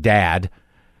is our dad.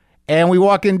 And we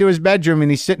walk into his bedroom,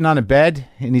 and he's sitting on a bed,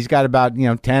 and he's got about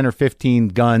 10 or 15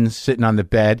 guns sitting on the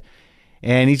bed.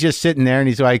 And he's just sitting there, and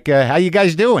he's like, how you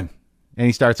guys doing? And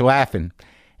he starts laughing.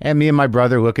 And me and my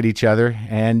brother look at each other.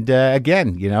 And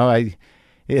again,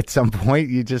 at some point,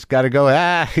 you just got to go,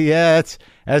 yeah,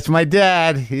 that's my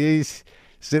dad. He's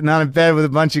sitting on a bed with a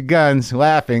bunch of guns,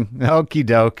 laughing. Okie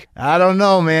doke. I don't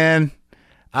know, man.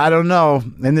 I don't know.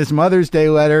 And this Mother's Day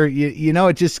letter,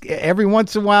 it just, every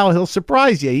once in a while, he'll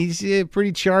surprise you. He's a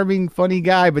pretty charming, funny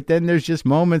guy. But then there's just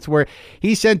moments where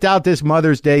he sent out this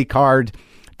Mother's Day card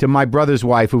to my brother's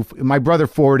wife, who my brother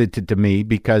forwarded to me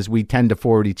because we tend to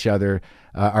forward each other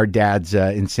our dad's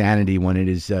insanity when it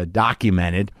is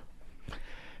documented.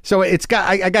 So it's got,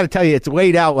 I got to tell you, it's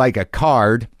laid out like a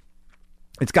card.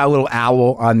 It's got a little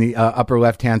owl on the upper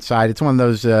left-hand side. It's one of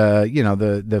those,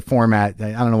 the format.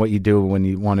 I don't know what you do when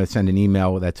you want to send an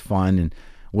email that's fun, and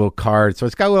a little card. So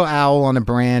it's got a little owl on a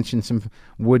branch and some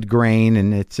wood grain,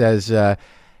 and it says,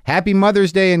 Happy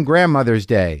Mother's Day and Grandmother's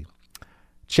Day.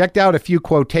 Checked out a few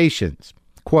quotations.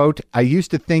 Quote, I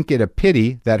used to think it a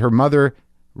pity that her mother,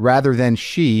 rather than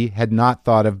she, had not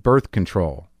thought of birth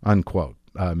control. Unquote.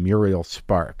 Muriel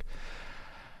Spark.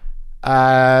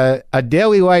 A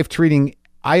daily life treating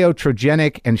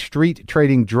iotrogenic and street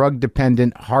trading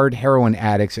drug-dependent hard heroin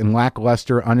addicts and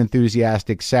lackluster,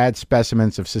 unenthusiastic, sad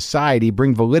specimens of society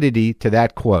bring validity to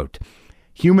that quote.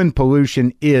 Human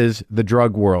pollution is the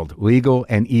drug world, legal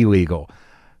and illegal.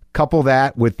 Couple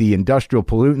that with the industrial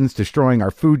pollutants destroying our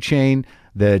food chain,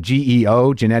 the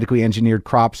GEO, genetically engineered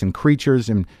crops and creatures,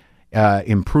 and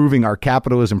improving our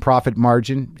capitalism profit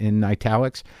margin, in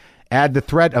italics. Add the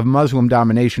threat of Muslim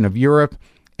domination of Europe,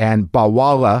 and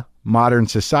Bawala, modern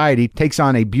society, takes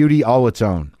on a beauty all its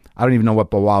own. I don't even know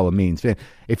what Bawala means.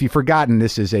 If you've forgotten,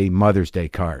 this is a Mother's Day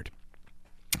card.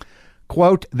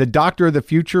 Quote, the doctor of the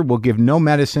future will give no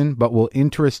medicine, but will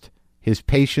interest his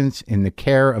patients in the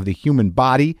care of the human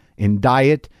body, in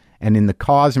diet, and in the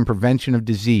cause and prevention of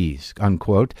disease,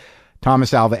 unquote.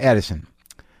 Thomas Alva Edison.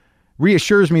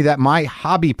 Reassures me that my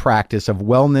hobby practice of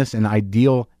wellness and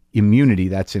ideal immunity,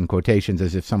 that's in quotations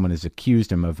as if someone has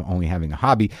accused him of only having a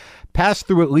hobby, pass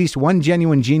through at least one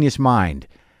genuine genius mind,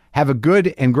 have a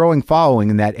good and growing following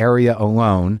in that area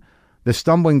alone. The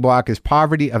stumbling block is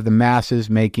poverty of the masses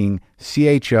making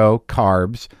CHO,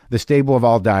 carbs, the staple of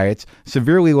all diets,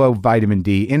 severely low vitamin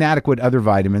D, inadequate other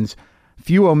vitamins,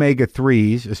 few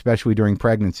omega-3s, especially during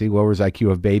pregnancy, lowers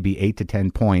IQ of baby 8 to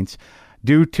 10 points,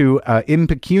 due to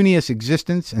impecunious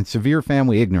existence and severe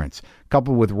family ignorance,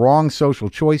 coupled with wrong social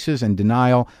choices and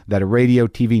denial that a radio,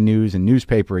 TV news, and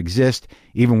newspaper exist.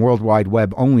 Even World Wide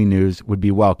Web only news would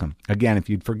be welcome. Again, if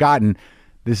you'd forgotten,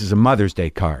 this is a Mother's Day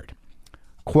card.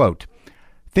 Quote,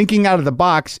 thinking out of the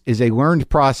box is a learned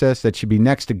process that should be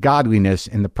next to godliness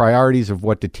in the priorities of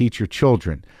what to teach your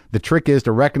children. The trick is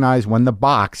to recognize when the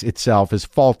box itself is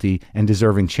faulty and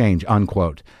deserving change,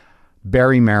 unquote.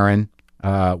 Barry Maron,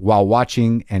 while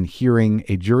watching and hearing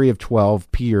a jury of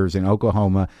 12 peers in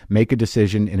Oklahoma make a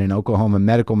decision in an Oklahoma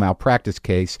medical malpractice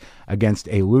case against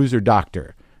a loser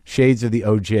doctor. Shades of the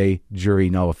OJ jury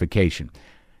nullification.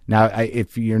 Now,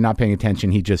 if you're not paying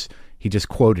attention, he just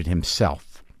quoted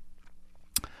himself.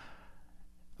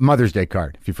 Mother's Day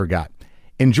card, if you forgot.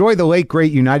 Enjoy the late,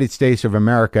 great United States of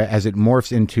America as it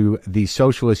morphs into the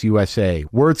socialist USA.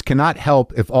 Words cannot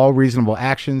help if all reasonable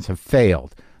actions have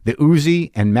failed. The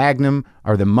Uzi and Magnum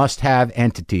are the must-have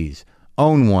entities.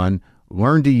 Own one,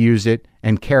 learn to use it,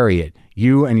 and carry it.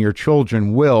 You and your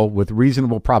children will, with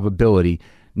reasonable probability,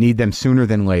 need them sooner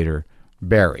than later.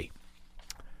 Barry.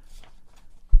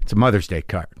 It's a Mother's Day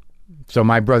card. So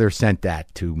my brother sent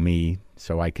that to me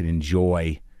so I could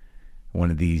enjoy one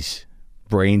of these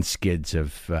brain skids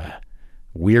of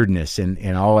weirdness.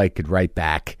 And all I could write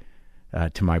back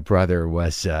to my brother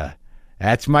was,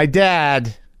 that's my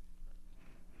dad.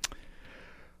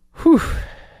 Whew.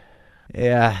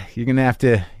 Yeah, you're gonna have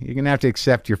to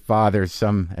accept your father at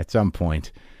some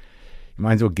point. You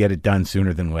might as well get it done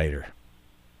sooner than later.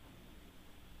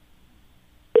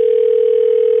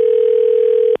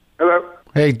 Hello.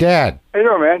 Hey, Dad. How you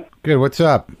doing, man? Good. What's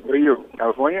up? Where are you?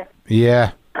 California?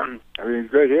 Yeah.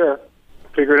 Everything's good here.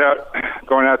 Figured out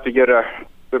going out to get a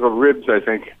little ribs, I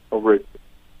think, over at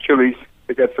Chili's.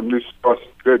 They got some new sauce.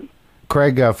 Good.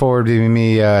 Craig forwarded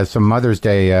me some Mother's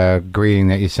Day greeting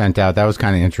that you sent out. That was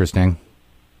kind of interesting.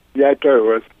 Yeah, I thought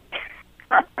it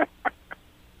was.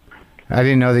 I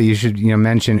didn't know that you should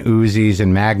mention Uzis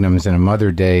and Magnums in a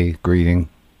Mother's Day greeting.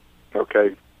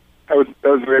 Okay. That was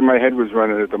the way my head was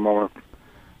running at the moment.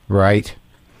 Right.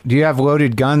 Do you have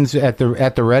loaded guns at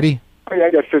the ready? Oh, yeah,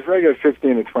 I got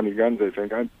 15 to 20 guns, I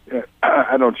think.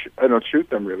 I don't shoot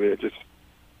them really.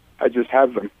 I just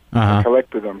have them. I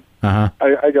collected them.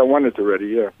 I got one at the ready,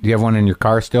 yeah. Do you have one in your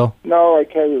car still? No, I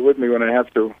carry it with me when I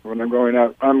have to. When I'm going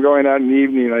out in the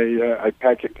evening, I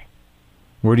pack it.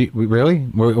 Where do you really?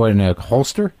 What, in a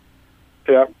holster?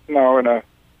 Yeah, no, in a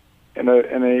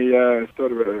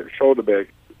sort of a shoulder bag.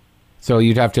 So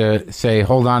you'd have to say,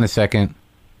 "Hold on a second,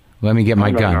 let me get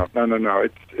my gun." No.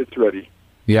 It's ready.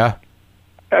 Yeah.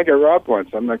 I got robbed once.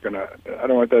 I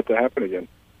don't want that to happen again.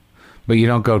 But you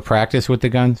don't go practice with the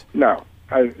guns? No.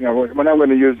 When I'm going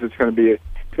to use it, it's going to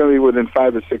be within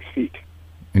 5 or 6 feet.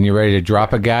 And you're ready to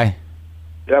drop a guy?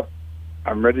 Yep.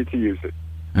 I'm ready to use it.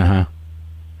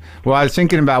 Well, I was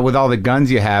thinking about with all the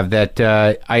guns you have that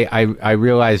I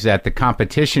realized that the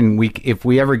competition, if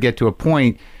we ever get to a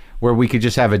point where we could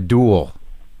just have a duel,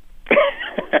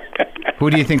 who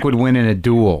do you think would win in a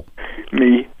duel?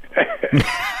 Me.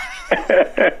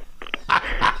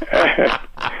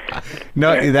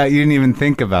 No, you didn't even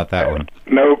think about that one.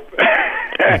 Nope.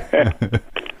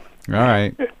 All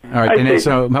right. Then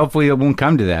so hopefully it won't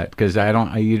come to that because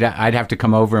I'd have to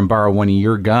come over and borrow one of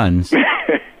your guns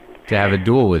to have a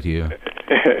duel with you.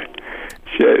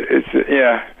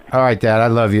 Yeah. All right, Dad. I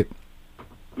love you.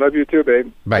 Love you too,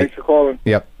 babe. Bye. Thanks for calling.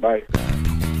 Yep. Bye.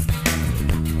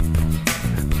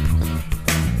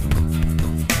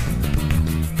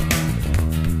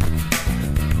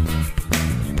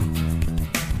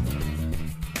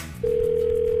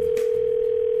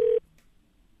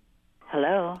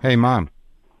 Hello. Hey, Mom.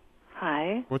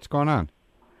 Hi. What's going on?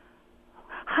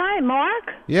 Hi,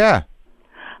 Mark. Yeah.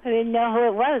 I didn't know who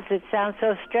it was. It sounds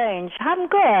so strange. I'm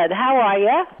good. How are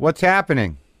you? What's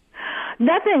happening?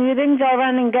 Nothing. You didn't go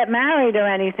run and get married or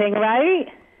anything, right?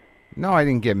 No, I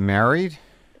didn't get married.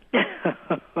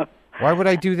 Why would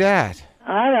I do that?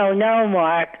 I don't know,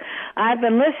 Mark. I've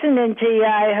been listening to you.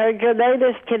 I heard your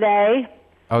latest today.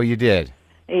 Oh, you did?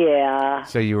 Yeah.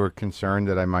 So you were concerned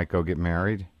that I might go get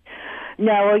married?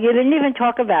 No, well, you didn't even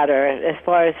talk about her as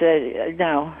far as,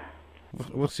 no.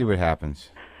 We'll see what happens.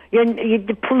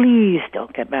 Please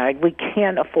don't get married. We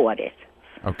can't afford it.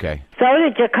 Okay. So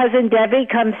did your cousin Debbie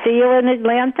come see you in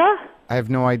Atlanta? I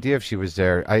have no idea if she was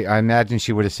there. I imagine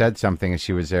she would have said something if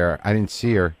she was there. I didn't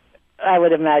see her. I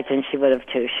would imagine she would have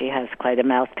too. She has quite a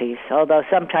mouthpiece. Although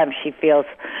sometimes she feels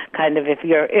kind of if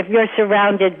you're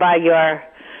surrounded by your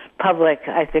public,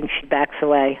 I think she backs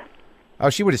away. Oh,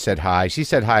 she would have said hi. She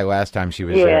said hi last time she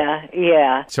was there.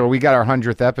 Yeah. So we got our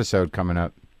 100th episode coming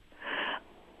up.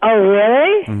 Oh,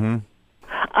 really? Mm-hmm.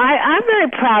 I'm very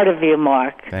proud of you,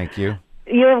 Mark. Thank you.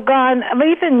 You've gone,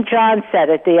 even John said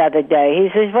it the other day. He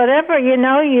says, whatever, you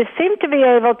seem to be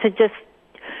able to just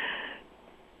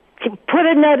put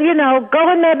another, go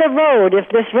another road. If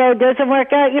this road doesn't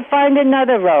work out, you find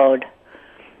another road.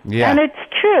 Yeah. And it's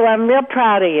true. I'm real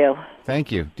proud of you.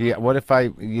 Thank you. What if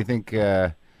you think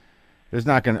I'm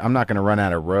not going to run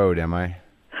out of road, am I?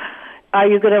 Are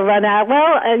you going to run out?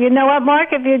 Well, you know what, Mark?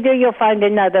 If you do, you'll find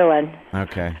another one.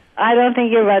 Okay. I don't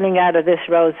think you're running out of this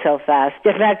road so fast.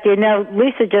 In fact,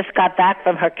 Lisa just got back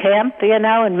from her camp,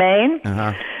 in Maine.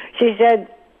 Uh-huh. She said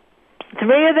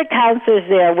 3 of the counselors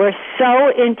there were so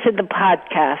into the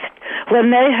podcast. When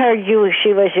they heard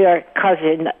she was your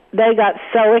cousin, they got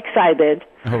so excited.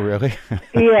 Oh, really?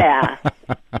 Yeah.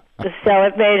 So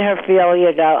it made her feel,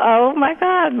 oh, my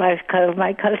God, my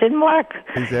cousin Mark.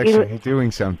 He's actually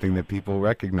doing something that people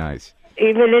recognize.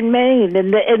 Even in Maine,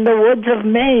 in the woods of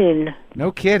Maine.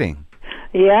 No kidding.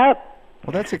 Yep.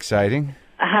 Well, that's exciting.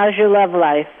 How's your love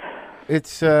life?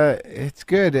 It's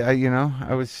good.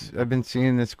 I've been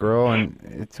seeing this girl, and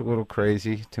it's a little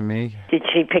crazy to me. Did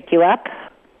she pick you up?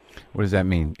 What does that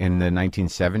mean? In the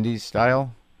 1970s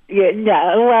style? Yeah,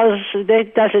 no, well,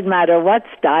 it doesn't matter what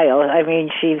style. I mean,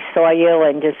 she saw you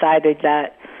and decided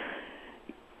that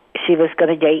she was going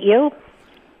to date you?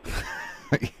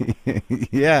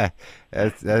 Yeah,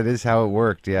 that is how it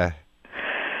worked, yeah.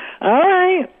 All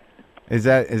right. Is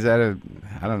that I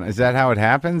don't know, is that how it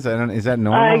happens? Is that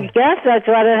normal? I guess that's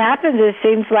what it happens. It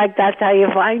seems like that's how you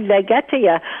find they get to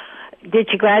you. Did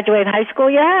you graduate high school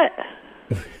yet?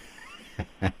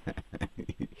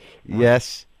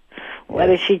 Yes. What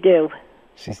does she do?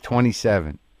 She's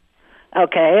 27.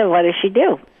 Okay, and what does she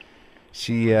do?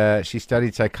 She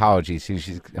studied psychology, so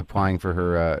she's applying for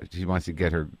her. She wants to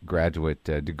get her graduate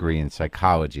degree in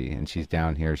psychology, and she's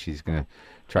down here. She's going to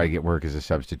try to get work as a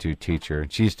substitute teacher.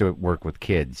 She used to work with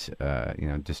kids,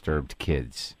 disturbed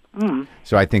kids. Mm.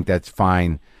 So I think that's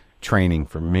fine training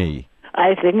for me.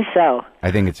 I think so.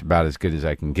 I think it's about as good as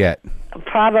I can get.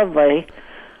 Probably.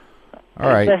 All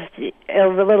right. Just a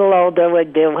little older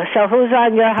would do. So who's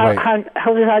on your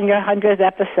 100th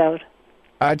episode?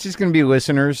 It's just going to be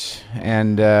listeners,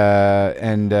 and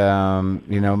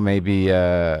maybe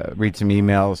read some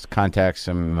emails, contact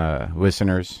some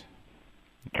listeners.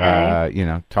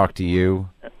 Okay. Talk to you.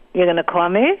 You're going to call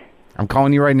me? I'm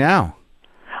calling you right now.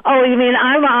 Oh, you mean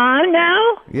I'm on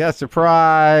now? Yeah,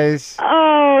 surprise.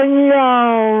 Oh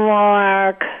no,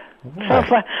 Mark.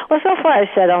 So far I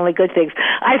said only good things.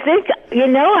 I think,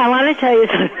 I want to tell you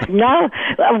something. No,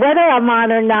 whether I'm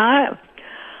on or not,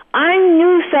 I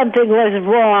knew something was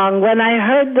wrong when I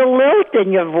heard the lilt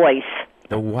in your voice.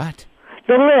 The what?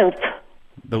 The lilt.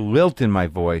 The lilt in my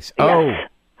voice. Yes. Oh.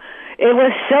 It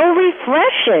was so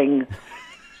refreshing.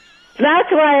 That's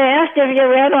why I asked if you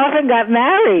ran off and got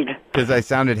married. Because I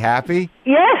sounded happy?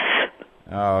 Yes.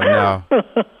 Oh, no.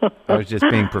 I was just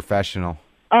being professional.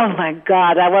 Oh, my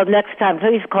God. Well, next time,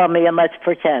 please call me and let's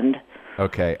pretend.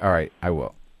 Okay. All right. I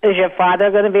will. Is your father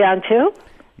going to be on, too?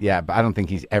 Yeah, but I don't think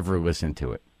he's ever listened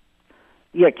to it.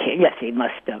 You're kidding. Yes, he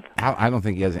must have. I don't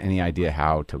think he has any idea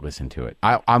how to listen to it.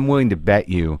 I'm willing to bet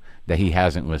you that he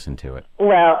hasn't listened to it.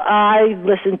 Well, I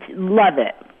love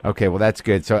it. Okay, well that's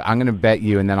good. So I'm going to bet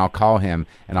you, and then I'll call him,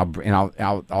 and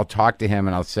I'll talk to him,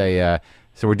 and I'll say,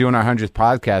 so we're doing our 100th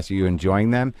podcast. Are you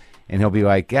enjoying them? And he'll be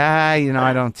like, I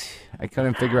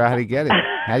couldn't figure out how to get it.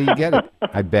 How do you get it?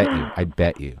 I bet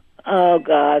you. Oh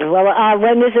God. Well,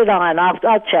 when is it on?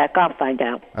 I'll check. I'll find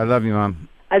out. I love you, Mom.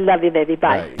 I love you, baby.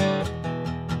 Bye. Bye.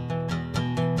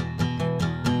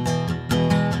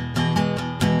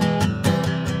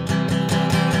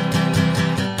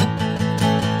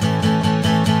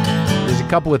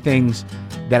 Couple of things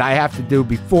that I have to do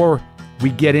before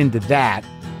we get into that.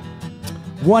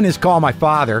 One is call my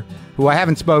father, who I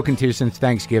haven't spoken to since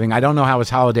Thanksgiving. I don't know how his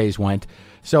holidays went.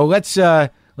 So let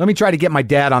me try to get my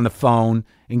dad on the phone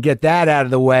and get that out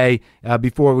of the way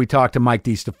before we talk to Mike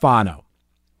DiStefano.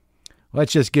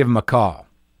 Let's just give him a call.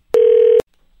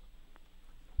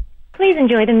 Please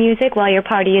enjoy the music while your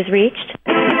party is reached.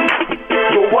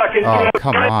 Oh,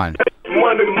 come on. You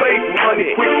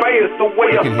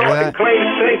can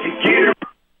hear that?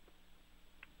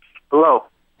 Hello.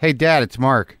 Hey, Dad, it's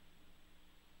Mark.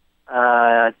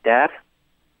 Dad?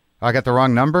 I got the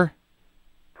wrong number?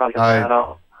 Probably I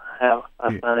don't have.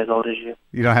 I'm not as old as you.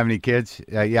 You don't have any kids?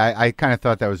 Yeah, I kind of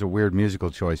thought that was a weird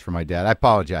musical choice for my dad. I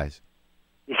apologize.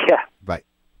 Yeah. Bye.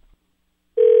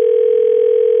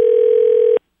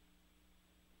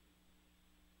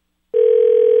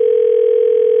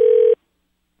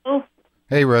 Oh.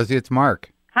 Hey, Rosie, it's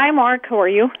Mark. Hi, Mark. How are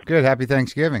you? Good. Happy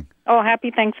Thanksgiving. Oh,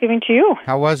 happy Thanksgiving to you.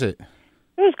 How was it?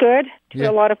 It It was good. Yeah.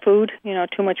 A lot of food,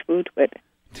 too much food, but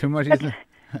Too much? Isn't it?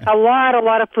 a lot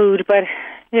of food, but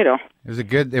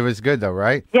It was good though,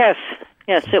 right? Yes,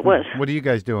 it was. What are you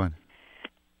guys doing?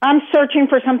 I'm searching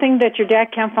for something that your dad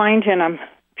can't find, and I'm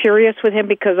furious with him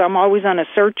because I'm always on a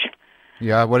search.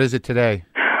 Yeah, what is it today?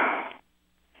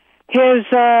 His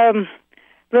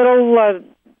little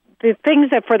the things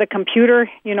that for the computer,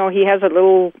 he has a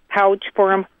little pouch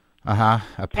for him.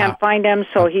 Can't find him,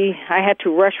 so I had to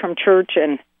rush from church,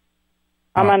 and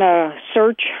I'm on a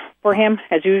search for him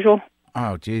as usual.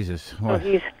 Oh Jesus! So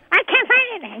he's I can't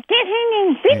find it.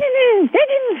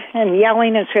 And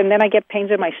yelling, and then I get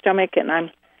pains in my stomach, and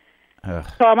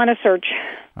so I'm on a search.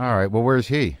 All right. Well, where's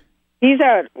he?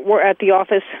 We're at the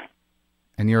office.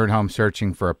 And you're at home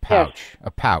searching for a pouch. Yes. A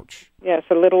pouch. Yes,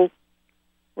 a little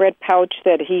red pouch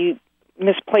that he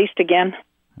misplaced again.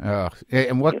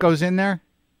 And what goes in there?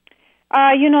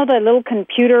 The little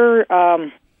computer,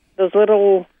 those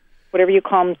little, whatever you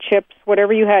call them, chips,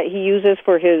 whatever he uses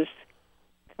for his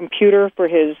computer, for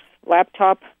his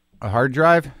laptop. A hard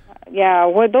drive?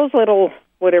 Yeah, those little,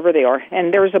 whatever they are.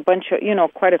 And there's a bunch of,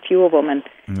 quite a few of them. And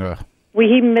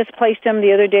he misplaced them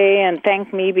the other day and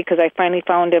thanked me because I finally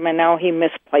found him, and now he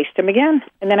misplaced them again.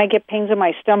 And then I get pains in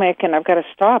my stomach, and I've got to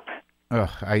stop. All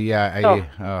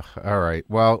right.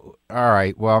 Well,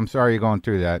 I'm sorry you're going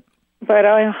through that. But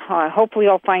hopefully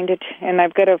I'll find it, and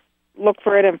I've got to look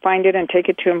for it and find it and take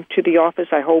it to him to the office,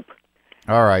 I hope.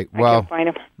 All right. Well, I can't find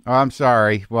him. Oh, I'm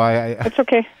sorry. Well, it's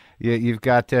okay. You've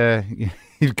got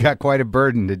quite a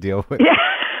burden to deal with. Yeah,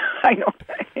 I know.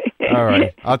 All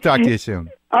right. I'll talk to you soon.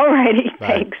 All righty. Bye.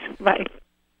 Thanks. Bye.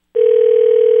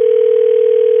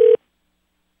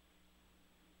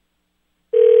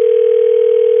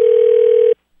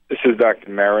 This is Dr.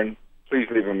 Maron. Please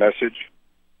leave a message.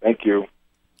 Thank you.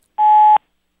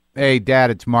 Hey,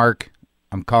 Dad, it's Mark.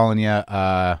 I'm calling you.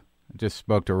 I just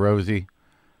spoke to Rosie.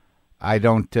 I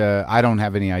don't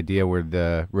have any idea where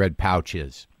the red pouch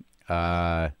is.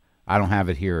 I don't have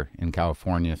it here in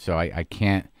California, so I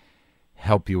can't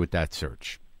help you with that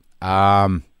search.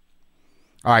 All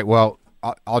right, well,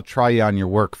 I'll try you on your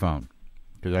work phone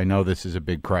because I know this is a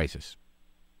big crisis.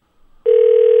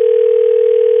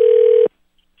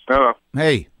 Hello.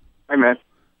 Hey. Hi, man.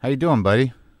 How you doing,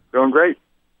 buddy? Doing great.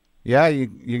 Yeah,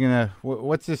 you're gonna.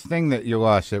 What's this thing that you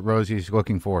lost that Rosie's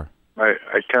looking for? I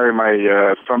carry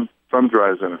my thumb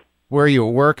drives in it. Where are you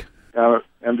at work?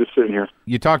 I'm just sitting here.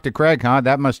 You talked to Craig, huh?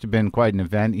 That must have been quite an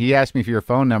event. He asked me for your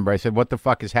phone number. I said, "What the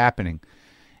fuck is happening?"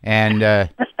 And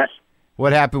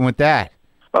what happened with that?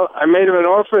 Well, I made him an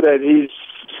offer that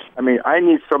I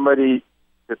need somebody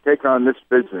to take on this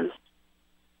business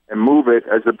and move it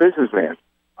as a businessman.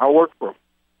 I'll work for him.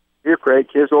 Here, Craig,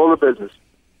 here's all the business.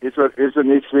 Here's what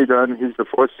needs to be done. Here's the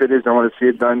 4 cities I want to see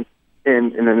it done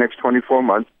in the next 24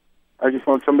 months. I just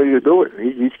want somebody to do it.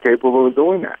 He's capable of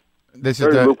doing that. This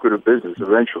Very is lucrative business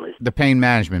eventually. the pain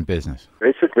management business.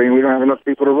 Basically, we don't have enough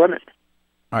people to run it.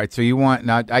 All right, so you want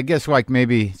now? I guess so.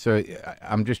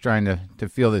 I'm just trying to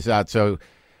feel this out. So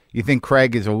you think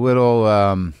Craig is a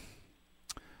little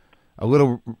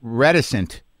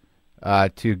reticent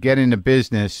to get into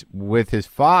business with his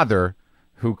father,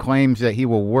 who claims that he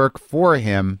will work for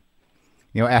him.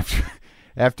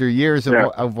 After years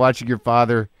of watching your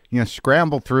father,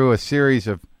 scramble through a series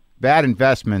of bad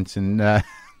investments and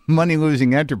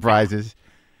money-losing enterprises,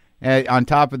 on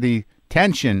top of the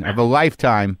tension of a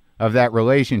lifetime of that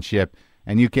relationship,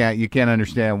 and you can't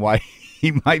understand why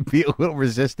he might be a little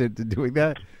resistant to doing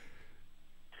that.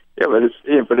 Yeah,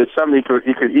 but it's something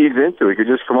he could ease into. He could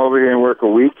just come over here and work a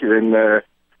week, and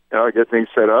get things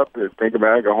set up, and think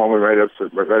about it, go home and write up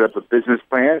a business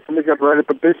plan. Somebody's got to write up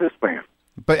a business plan.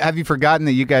 But have you forgotten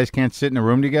that you guys can't sit in a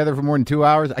room together for more than 2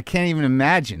 hours? I can't even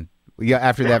imagine.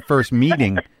 After that first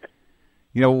meeting,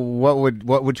 what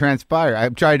would transpire.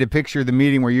 I'm trying to picture the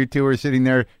meeting where you two are sitting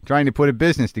there trying to put a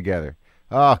business together.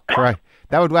 Oh, Christ.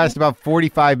 That would last about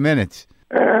 45 minutes.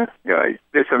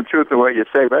 There's some truth to what you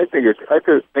say, but I think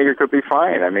it could be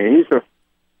fine. I mean, it's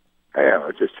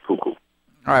just cuckoo. All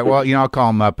right, well, I'll call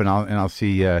him up and I'll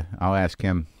see. I'll ask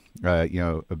him, about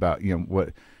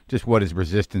what his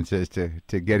resistance is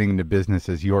to getting into business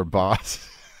as your boss.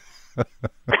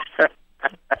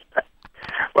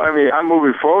 Well, I mean, I'm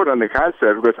moving forward on the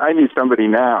concept because I need somebody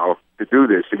now to do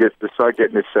this to start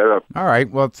getting this set up. All right,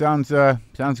 well, it sounds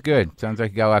good. Sounds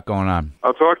like you got a lot going on.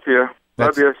 I'll talk to you.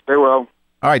 Love you. Stay well.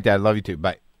 All right, Dad. Love you too.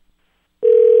 Bye.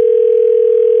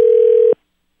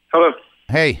 Hello.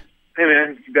 Hey. Hey,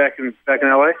 man. You back in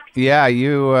L.A.? Yeah.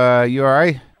 You all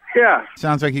right? Yeah.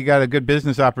 Sounds like you got a good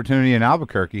business opportunity in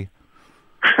Albuquerque.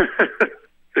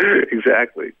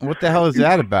 Exactly. What the hell is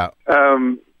that about?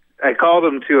 I called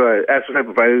him to ask what type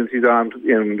of vitamins he's on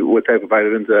and what type of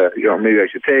vitamins maybe I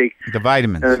should take. The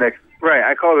vitamins. And I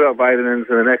called about vitamins,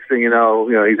 and the next thing you know,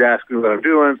 he's asking what I'm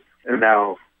doing, and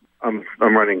now I'm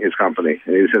running his company.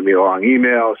 And he sent me a long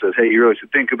email, says, "Hey, you really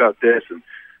should think about this." And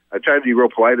I tried to be real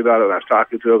polite about it when I was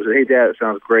talking to him. I said, "Hey, Dad, it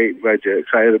sounds great. I'm glad you're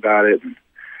excited about it." And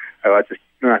it's just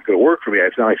not going to work for me.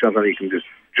 It's not like something you can just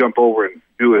jump over and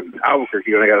do in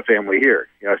Albuquerque when I got a family here.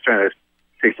 I was trying to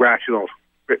take rational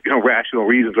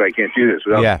reasons why I can't do this.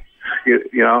 Without, Yeah.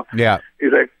 Yeah.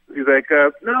 He's like,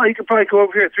 no, you could probably go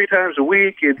over here 3 times a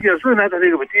week, and it's really not that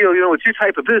big of a deal. It's your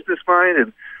type of business, fine.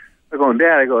 And I'm going,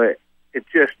 Dad, it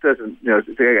just doesn't. It's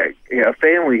like I got a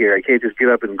family here. I can't just get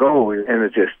up and go, and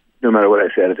it just. No matter what I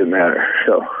said, it didn't matter.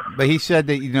 So, but he said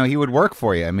that he would work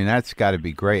for you. I mean, that's got to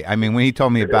be great. I mean, when he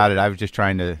told me about it, I was just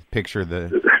trying to picture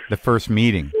the first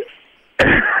meeting.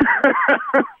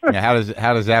 Yeah,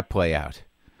 how does that play out?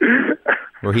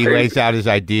 Where he lays out his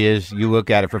ideas, you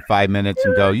look at it for 5 minutes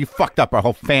and go, "You fucked up our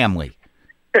whole family."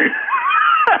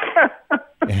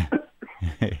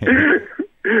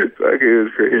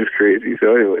 It was crazy.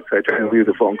 So anyway, I tried to leave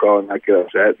the phone call and not get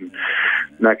upset and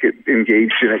not get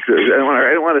engaged in it. I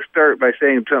don't want to start by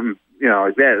saying something,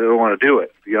 like that. I don't want to do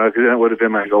it, because then it would have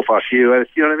been like, "Go fuck you."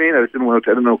 You know what I mean? I just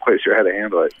didn't know quite sure how to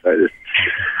handle it.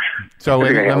 So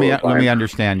let me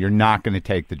understand. You're not going to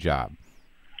take the job.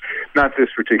 Not this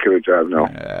particular job, no.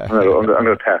 I'm going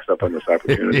to pass up on this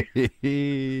opportunity.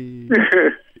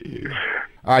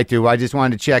 All right, dude. Well, I just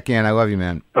wanted to check in. I love you,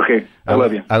 man. Okay. I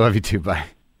love you. I love you, too. Bye.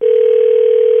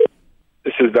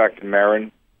 This is Dr.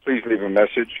 Maron. Please leave a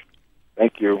message.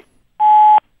 Thank you.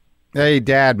 Hey,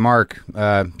 Dad, Mark.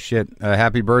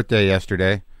 Happy birthday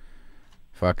yesterday.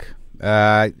 Fuck.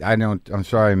 I'm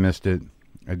sorry I missed it.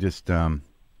 I just, I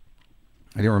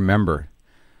didn't remember.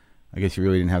 I guess you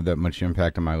really didn't have that much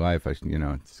impact on my life.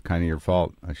 It's kind of your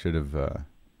fault. I should have,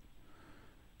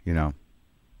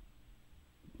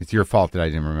 it's your fault that I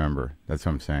didn't remember. That's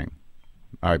what I'm saying.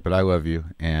 All right, but I love you.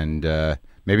 And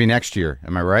maybe next year.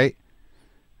 Am I right?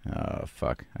 Oh,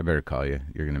 fuck. I better call you.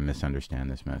 You're going to misunderstand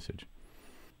this message.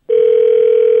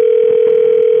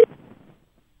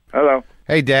 Hello.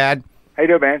 Hey, Dad. How you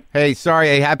doing, man? Hey, sorry.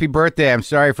 Hey, happy birthday. I'm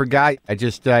sorry I forgot. I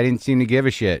didn't seem to give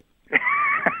a shit.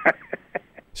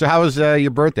 So how was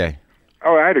your birthday?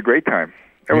 Oh, I had a great time.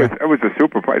 It was a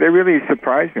super party. They really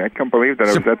surprised me. I can't believe that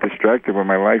I was that distracted with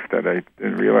my life that I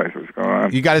didn't realize what was going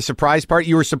on. You got a surprise party?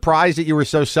 You were surprised that you were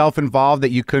so self-involved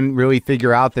that you couldn't really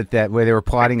figure out that way they were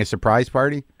plotting a surprise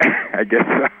party? I guess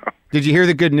so. Did you hear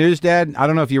the good news, Dad? I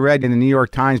don't know if you read in the New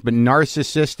York Times, but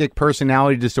narcissistic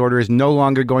personality disorder is no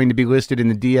longer going to be listed in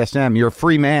the DSM. You're a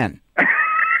free man.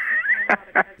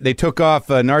 They took off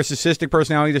narcissistic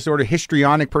personality disorder,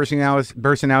 histrionic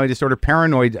personality disorder,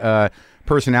 paranoid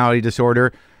personality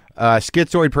disorder,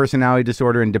 schizoid personality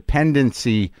disorder, and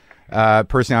dependency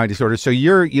personality disorder. So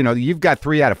you've got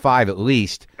 3 out of 5 at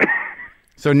least.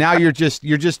 So now you're just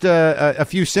a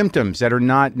few symptoms that are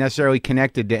not necessarily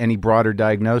connected to any broader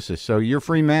diagnosis. So you're a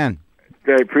free man.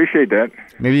 I appreciate that.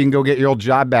 Maybe you can go get your old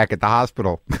job back at the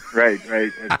hospital. Right.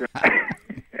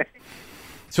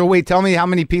 So wait, tell me how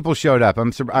many people showed up.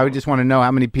 I just want to know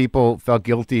how many people felt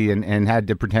guilty and had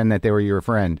to pretend that they were your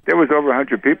friend. There was over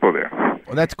 100 people there.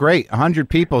 Well, that's great. 100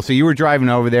 people. So you were driving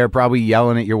over there probably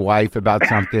yelling at your wife about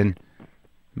something.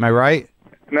 Am I right?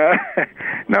 No,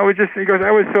 it just because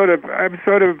I'm sort of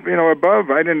above.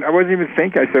 I wasn't even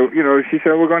thinking. I said, she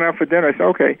said we're going out for dinner. I said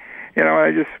okay.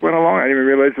 I just went along. I didn't even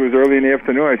realize it was early in the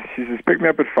afternoon. She says pick me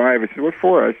up at 5. I said what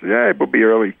for? I said yeah, we'll be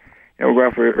early. We'll go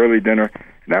out for early dinner.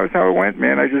 And that was how it went,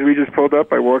 man. We just pulled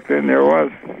up. I walked in. There it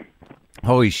was.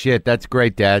 Holy shit, that's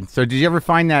great, Dad. So did you ever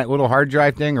find that little hard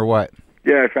drive thing or what?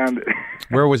 Yeah, I found it.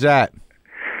 Where was that?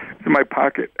 It's in my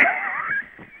pocket.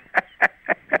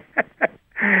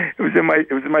 It was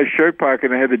in my shirt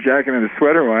pocket. I had the jacket and the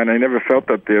sweater on. I never felt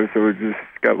up there, so it just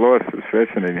got lost. It was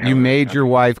fascinating. You made your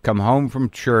wife come home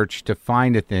from church to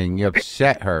find a thing. You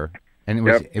upset her, and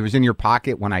it was in your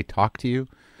pocket when I talked to you?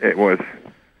 It was.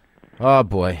 Oh,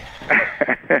 boy.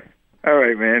 All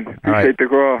right, man. Appreciate the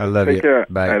call. I love you. Take care.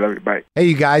 Bye. I love you. Bye. Hey,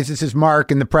 you guys. This is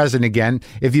Mark and the President again.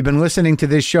 If you've been listening to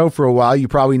this show for a while, you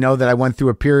probably know that I went through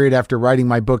a period after writing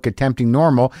my book, Attempting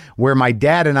Normal, where my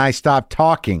dad and I stopped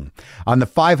talking. On the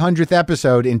 500th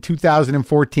episode in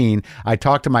 2014, I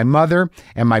talked to my mother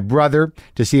and my brother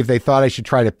to see if they thought I should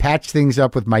try to patch things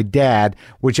up with my dad,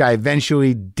 which I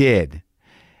eventually did.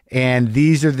 And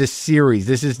these are the series.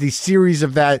 This is the series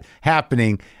of that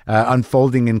happening,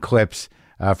 unfolding in clips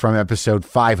from episode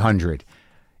 500.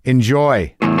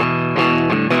 Enjoy.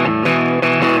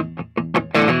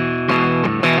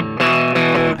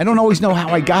 I don't always know how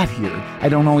I got here. I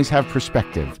don't always have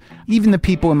perspective. even the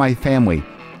people in my family,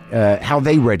 how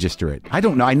they register it. I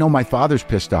don't know. I know my father's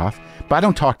pissed off, but I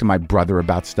don't talk to my brother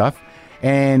about stuff.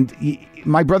 And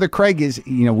my brother Craig is,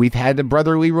 we've had a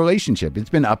brotherly relationship. It's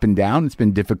been up and down. It's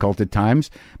been difficult at times,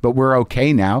 but we're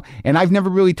okay now. And I've never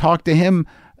really talked to him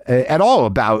at all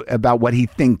about what he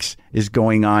thinks is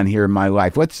going on here in my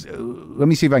life. Let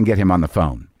me see if I can get him on the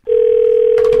phone.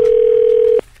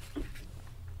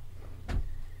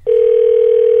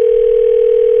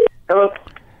 Hello.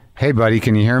 Hey, buddy,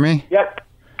 can you hear me? Yep.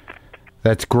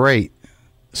 That's great.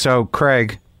 So,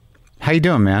 Craig, how you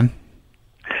doing, man?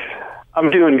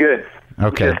 I'm doing good.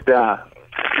 Okay.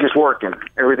 Just working.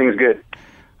 Everything's good.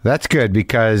 That's good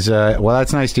because,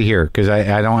 that's nice to hear because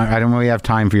I don't really have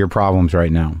time for your problems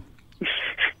right now.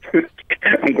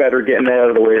 I'm glad we're getting that out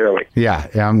of the way early. Yeah,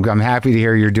 I'm happy to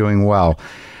hear you're doing well.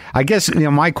 I guess,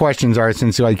 my questions are,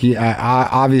 since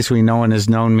obviously no one has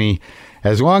known me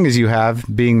as long as you have,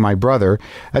 being my brother,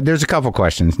 there's a couple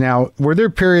questions. Now, were there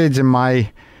periods in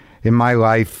my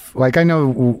life, like I know,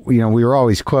 we were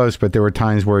always close, but there were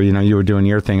times where, you were doing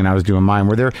your thing and I was doing mine.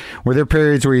 Were there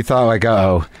periods where you thought like,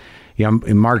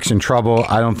 Mark's in trouble.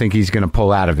 I don't think he's going to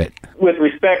pull out of it. With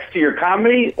respect to your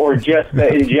comedy or just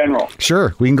in general?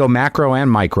 Sure. We can go macro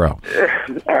and micro.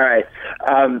 All right.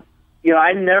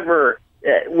 I never,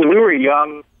 when we were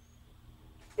young,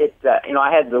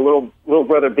 I had the little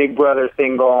brother, big brother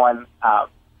thing going.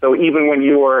 So even when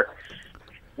you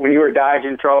were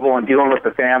dodging trouble and dealing with the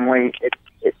family,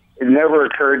 it never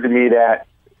occurred to me that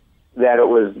it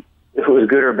was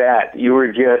good or bad. You were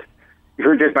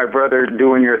just my brother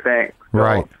doing your thing. So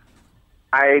right.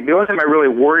 The only thing I really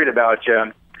worried about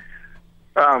you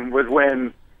was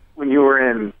when you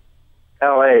were in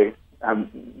L.A.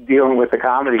 Dealing with the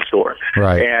Comedy Store.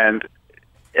 Right. And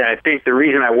I think the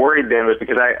reason I worried then was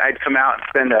because I'd come out and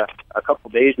spend a couple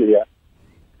days with you,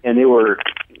 and they were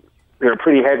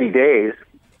pretty heavy days,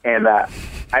 and I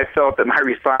felt that my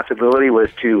responsibility was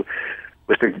to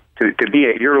be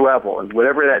at your level, and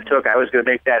whatever that took, I was going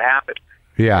to make that happen.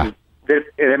 Yeah. And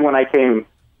then when I came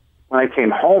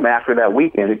home after that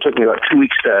weekend, it took me about 2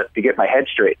 weeks to get my head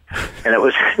straight, and it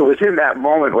was in that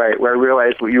moment where I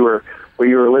realized what you were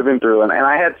living through, and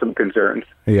I had some concerns.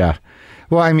 Yeah.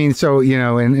 Well, I mean, so,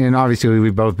 and obviously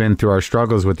we've both been through our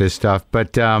struggles with this stuff,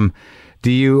 but do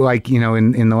you,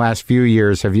 in the last few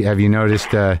years, have you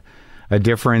noticed a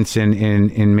difference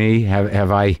in me?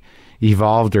 Have I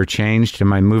evolved or changed?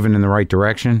 Am I moving in the right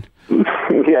direction?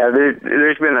 Yeah,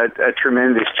 there's been a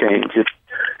tremendous change.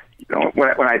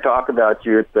 When I talk about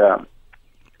you,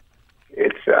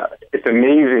 it's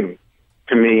amazing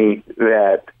to me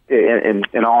that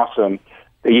and awesome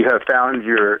that you have found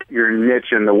your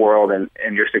niche in the world, and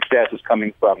your success is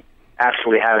coming from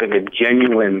actually having a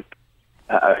genuine,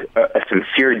 a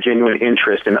sincere, genuine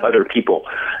interest in other people,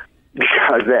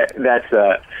 because that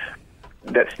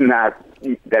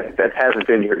hasn't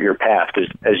been your past,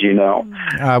 as you know.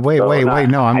 Wait.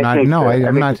 No, I'm not. No,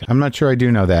 I'm not sure I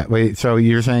do know that. Wait. So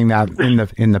you're saying that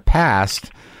in the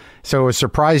past, so it was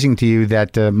surprising to you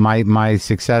that my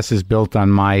success is built on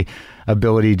my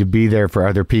ability to be there for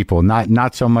other people,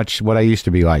 not so much what I used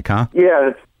to be like, huh?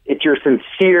 Yeah, it's your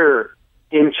sincere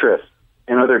interest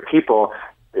in other people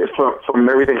from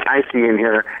everything I see in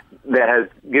here that has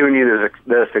given you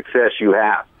the success you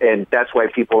have, and that's why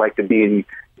people like to be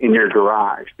in your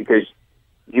garage, because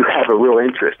you have a real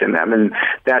interest in them, and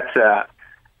that's I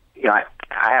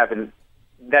haven't.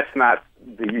 That's not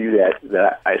the you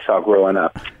that I saw growing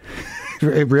up.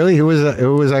 Really, who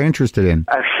was I interested in?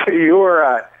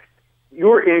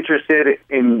 You're interested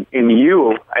in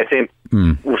you, I think,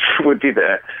 would be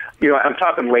I'm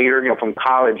talking later, from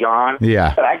college on.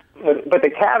 Yeah. But the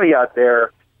caveat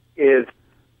there is,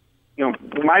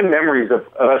 my memories of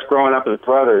us growing up as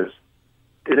brothers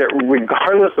is that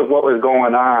regardless of what was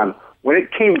going on, when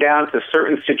it came down to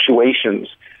certain situations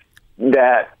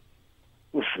that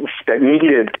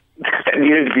needed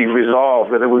to be resolved,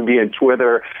 whether we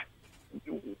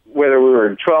were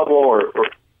in trouble or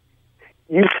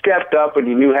you stepped up and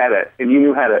you knew how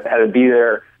to be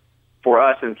there for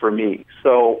us and for me.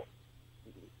 So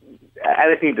I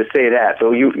just need to say that.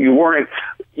 So you weren't,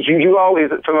 you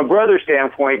always, from a brother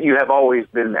standpoint, you have always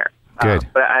been there. Good.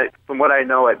 But from what I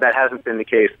know, that hasn't been the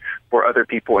case for other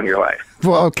people in your life.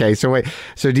 Well, okay. So wait.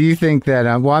 So do you think that?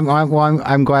 I'm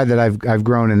glad that I've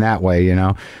grown in that way.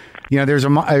 There's a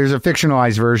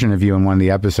fictionalized version of you in one of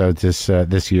the episodes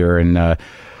this year, and I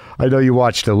know you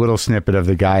watched a little snippet of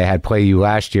the guy I had play you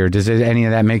last year. Does any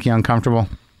of that make you uncomfortable?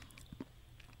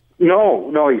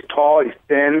 No, he's tall, he's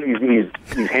thin,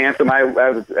 he's handsome.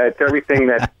 It's everything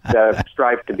that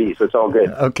strives to be, so it's all good.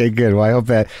 Okay, good. Well, I hope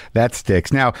that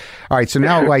sticks. Now, all right, so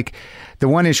now, like, the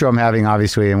one issue I'm having,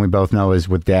 obviously, and we both know, is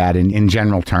with Dad. In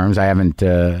general terms, I haven't,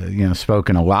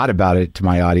 spoken a lot about it to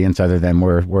my audience, other than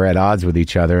we're at odds with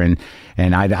each other, and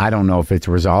I don't know if it's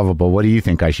resolvable. What do you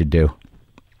think I should do?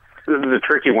 This is a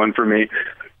tricky one for me,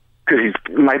 because he's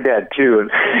my dad too,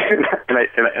 and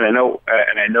I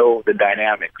know the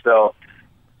dynamic. So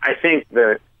I think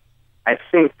the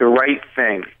right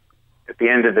thing at the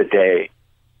end of the day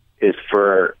is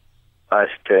for us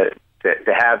to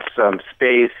have some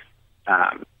space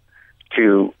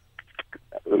to,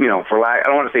 for lack, I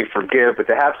don't want to say forgive, but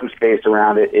to have some space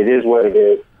around it. It is what it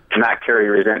is. To not carry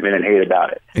resentment and hate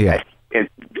about it. Yeah.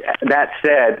 That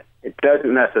said, it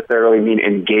doesn't necessarily mean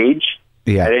engage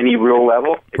at any real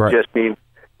level. It just means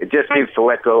to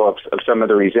let go of some of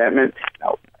the resentment.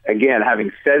 Now, again,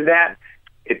 having said that,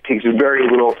 it takes very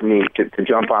little for me to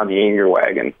jump on the anger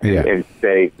wagon and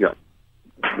say, hell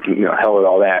with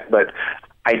all that. But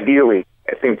ideally,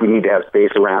 I think we need to have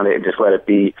space around it and just let it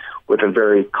be with a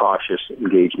very cautious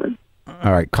engagement.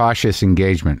 All right, cautious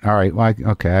engagement. All right, well,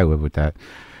 okay, I live with that.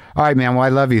 All right, man. Well, I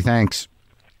love you. Thanks.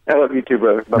 I love you too,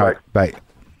 brother. Bye-bye. Right, bye.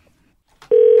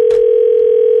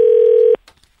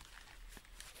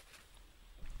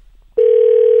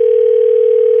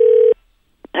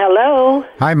 Hello?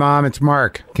 Hi, Mom. It's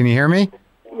Mark. Can you hear me?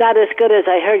 Not as good as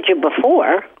I heard you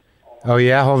before. Oh,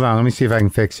 yeah? Hold on. Let me see if I can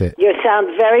fix it. You sound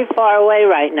very far away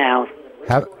right now.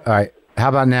 All right. How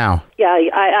about now? Yeah,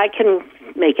 I can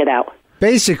make it out.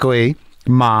 Basically,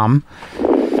 Mom.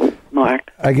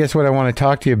 Mark. I guess what I want to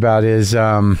talk to you about is,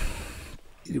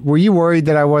 were you worried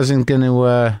that I wasn't going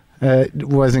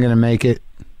to make it?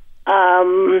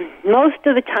 Most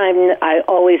of the time, I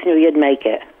always knew you'd make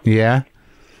it. Yeah?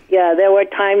 Yeah, there were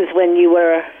times when you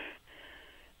were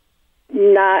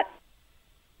not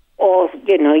all,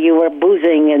 you were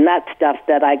boozing and that stuff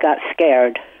that I got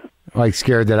scared. Like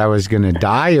scared that I was going to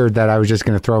die, or that I was just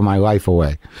going to throw my life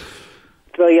away?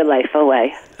 Throw your life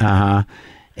away. Uh-huh.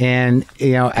 And,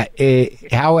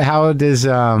 how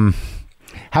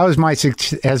has my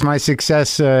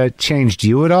success changed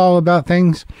you at all about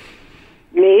things?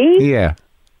 Me? Yeah.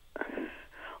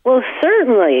 Well,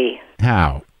 certainly.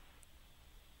 How?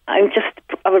 I'm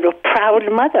a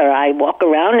proud mother. I walk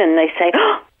around and they say,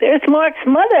 "Oh, there's Mark's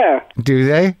mother." Do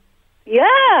they?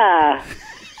 Yeah.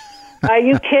 Are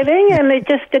you kidding? And it's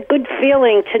just a good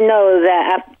feeling to know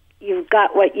that you've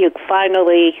got what you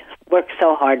finally worked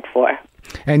so hard for.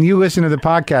 And you listen to the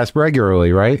podcast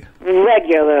regularly, right?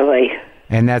 Regularly.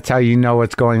 And that's how you know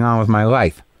what's going on with my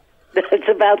life. It's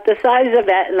about the size of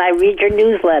that, and I read your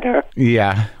newsletter.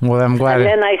 Yeah, well, I'm glad. And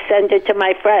then I send it to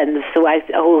my friends, who I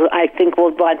think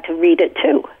will want to read it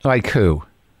too. Like who?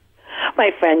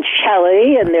 My friend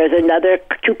Shelley, and there's another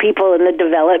 2 people in the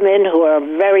development who are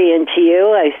very into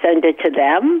you. I send it to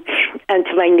them and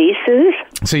to my nieces.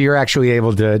 So you're actually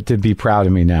able to be proud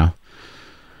of me now.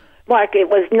 Mark, it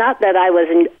was not that I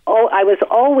was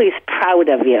always proud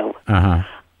of you. Uh-huh.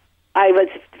 I was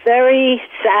very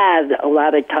sad a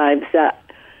lot of times that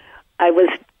I was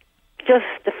just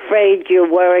afraid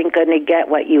you weren't going to get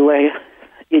what you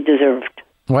deserved.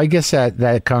 Well, I guess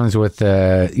that comes with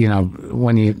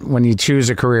when you choose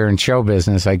a career in show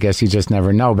business, I guess you just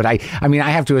never know. But I mean, I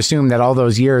have to assume that all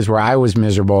those years where I was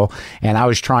miserable and I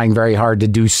was trying very hard to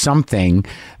do something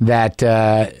that,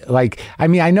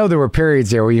 I know there were periods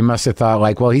there where you must have thought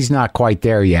like, well, he's not quite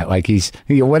there yet. Like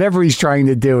whatever he's trying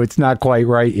to do, it's not quite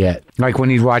right yet. Like when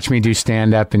he'd watch me do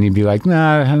stand up and he'd be like,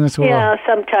 nah, that's a little... Yeah,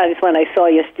 sometimes when I saw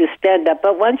you do stand up,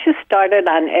 but once you started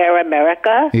on Air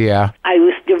America, yeah, I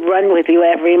used to run with you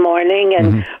every morning,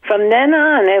 and from then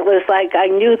on, it was like I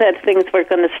knew that things were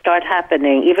going to start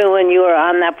happening. Even when you were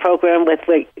on that program with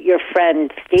your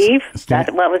friend Steve,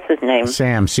 what was his name?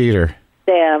 Sam Cedar.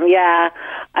 Sam, yeah.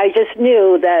 I just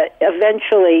knew that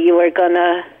eventually you were going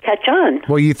to catch on.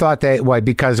 Well, you thought that, why?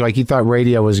 Because you thought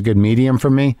radio was a good medium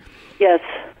for me? Yes.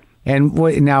 And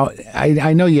now,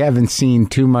 I know you haven't seen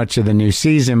too much of the new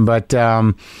season, but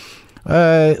all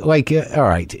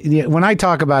right. When I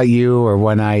talk about you, or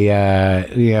when I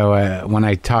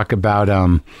talk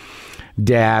about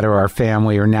Dad or our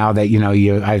family, or now that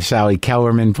I have Sally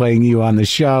Kellerman playing you on the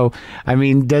show, I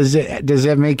mean, does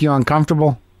that make you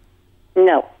uncomfortable?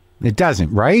 No, it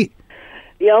doesn't, right?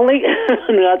 I'll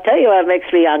tell you what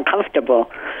makes me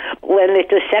uncomfortable when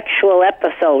it's a sexual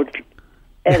episode.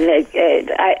 And there's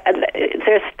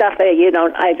stuff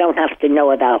that I don't have to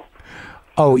know about.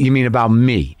 Oh, you mean about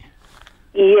me?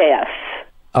 Yes.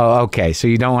 Oh, okay. So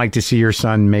you don't like to see your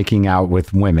son making out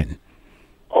with women?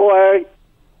 Or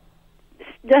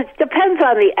That depends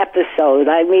on the episode.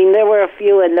 I mean, there were a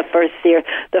few in the first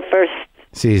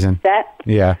season. That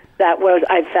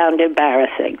I found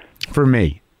embarrassing. For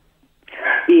me.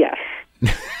 Yes.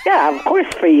 Yeah, of course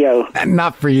for you.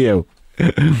 Not for you.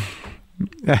 Well,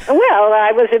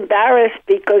 I was embarrassed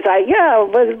because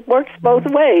it works both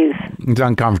ways. It's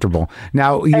uncomfortable.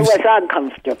 Now it was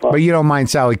uncomfortable. But you don't mind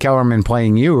Sally Kellerman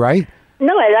playing you, right?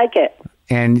 No, I like it.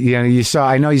 And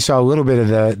I know you saw a little bit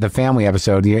of the family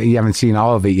episode. You haven't seen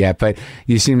all of it yet, but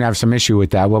you seem to have some issue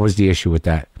with that. What was the issue with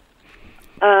that?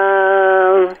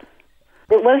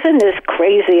 It wasn't as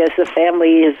crazy as the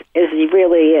family as he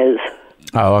really is.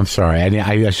 Oh, I'm sorry.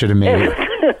 I should have made it.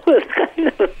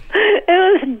 It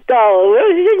was dull.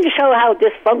 It didn't show how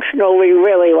dysfunctional we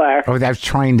really were. Oh,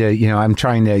 I'm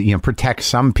trying to protect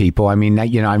some people. I mean,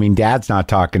 Dad's not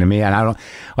talking to me, and I don't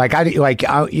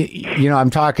I'm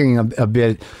talking a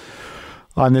bit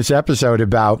on this episode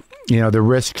about the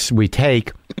risks we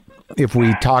take if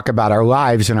we talk about our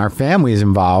lives and our family is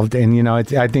involved, and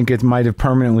I think it might have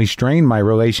permanently strained my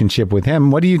relationship with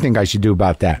him. What do you think I should do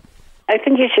about that? I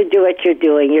think you should do what you're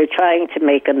doing. You're trying to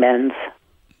make amends.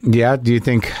 Yeah. Do you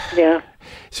think? Yeah.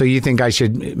 So you think I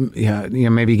should,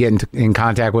 maybe get in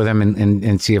contact with him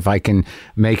and see if I can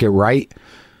make it right?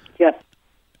 Yep.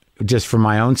 Just for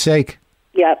my own sake?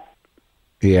 Yep.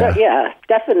 Yeah. But yeah,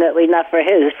 definitely not for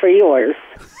his, for yours.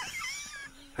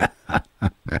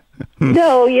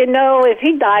 No, if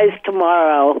he dies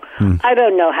tomorrow, I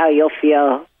don't know how you'll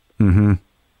feel. Mm-hmm.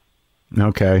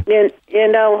 Okay.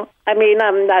 I mean,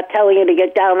 I'm not telling you to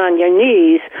get down on your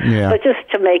knees, but just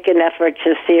to make an effort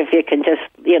to see if you can just,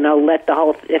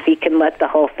 if he can let the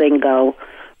whole thing go.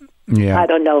 Yeah. I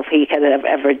don't know if he can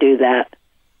ever do that.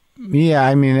 Yeah,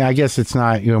 I mean, I guess it's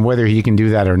not, whether he can do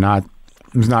that or not,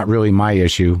 it's not really my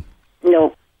issue.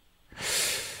 No.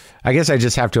 I guess I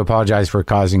just have to apologize for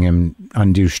causing him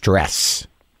undue stress.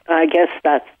 I guess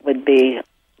that would be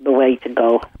the way to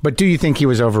go. But do you think he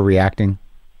was overreacting?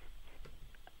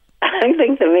 I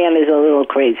think the man is a little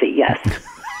crazy, yes.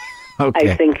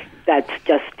 Okay. I think that's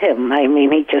just him. I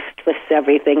mean, he just twists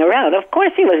everything around. Of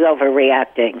course he was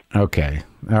overreacting. Okay.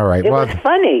 All right. It was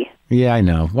funny. Yeah, I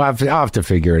know. Well, I'll have to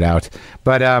figure it out.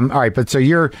 But, all right. But so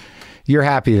you're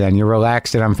happy then. You're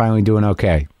relaxed and I'm finally doing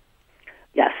okay.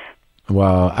 Yes.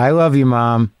 Well, I love you,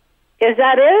 Mom. Is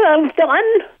that it? I'm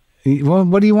done? Well,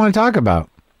 what do you want to talk about?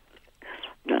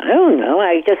 I don't know.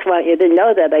 I just want you to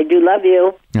know that I do love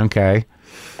you. Okay.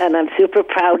 And I'm super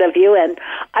proud of you. And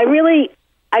I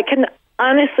can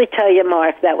honestly tell you,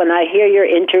 Mark, that when I hear your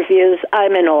interviews,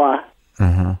 I'm in awe.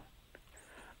 Uh-huh.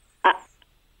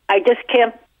 I just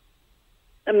can't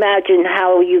imagine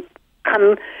how you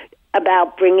come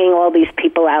about bringing all these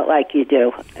people out like you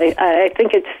do. I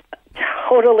think it's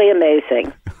totally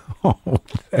amazing. Oh,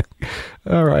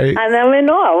 all right. And I'm in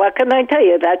awe. What can I tell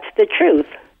you? That's the truth.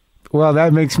 Well,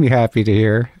 that makes me happy to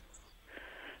hear.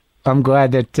 I'm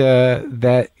glad that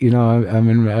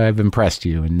I've impressed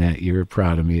you and that you're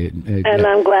proud of me. And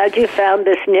I'm glad you found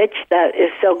this niche that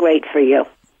is so great for you.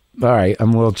 All right,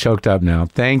 I'm a little choked up now.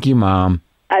 Thank you, Mom.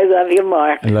 I love you,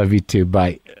 Mark. I love you too.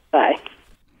 Bye. Bye.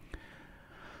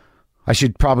 I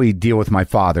should probably deal with my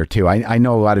father too. I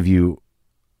know a lot of you.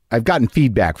 I've gotten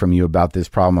feedback from you about this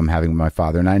problem I'm having with my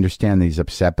father, and I understand that he's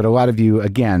upset. But a lot of you,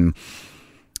 again,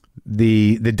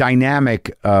 the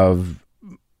dynamic of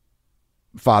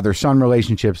father-son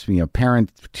relationships,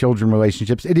 parent-children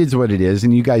relationships, it is what it is,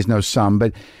 and you guys know some,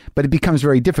 but it becomes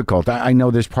very difficult. I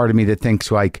know there's part of me that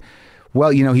thinks like,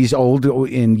 well, he's old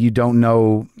and you don't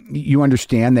know, you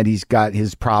understand that he's got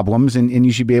his problems and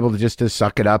you should be able to just to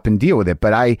suck it up and deal with it.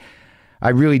 But I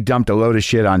really dumped a load of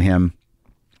shit on him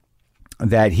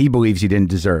that he believes he didn't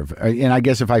deserve. And I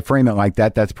guess if I frame it like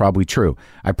that, that's probably true.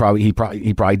 He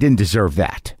probably didn't deserve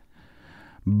that.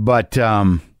 But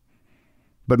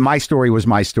my story was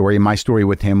my story, and my story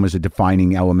with him was a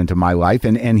defining element of my life,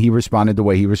 and he responded the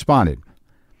way he responded.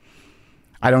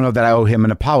 I don't know that I owe him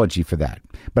an apology for that,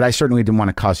 but I certainly didn't want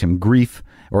to cause him grief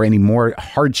or any more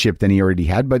hardship than he already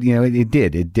had, but it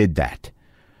did that.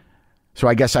 So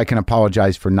I guess I can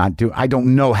apologize for I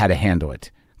don't know how to handle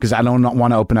it because I don't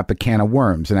want to open up a can of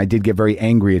worms, and I did get very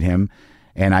angry at him,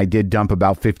 and I did dump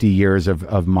about 50 years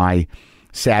of my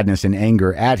sadness and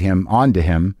anger at him onto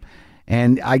him.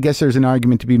 And I guess there's an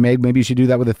argument to be made. Maybe you should do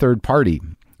that with a third party.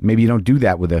 Maybe you don't do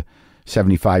that with a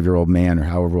 75-year-old man or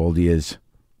however old he is.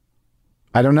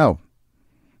 I don't know.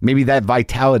 Maybe that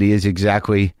vitality is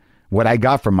exactly what I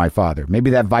got from my father. Maybe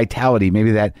that vitality,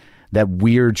 maybe that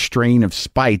weird strain of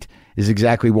spite is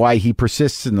exactly why he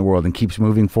persists in the world and keeps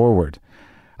moving forward.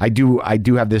 I do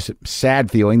have this sad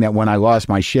feeling that when I lost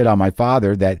my shit on my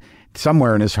father, that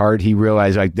somewhere in his heart, he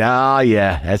realized, like, oh,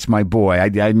 yeah, that's my boy.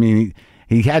 I mean,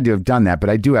 he had to have done that, but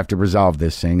I do have to resolve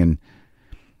this thing, and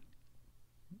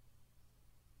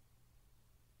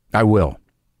I will.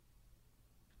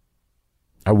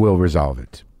 I will resolve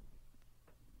it.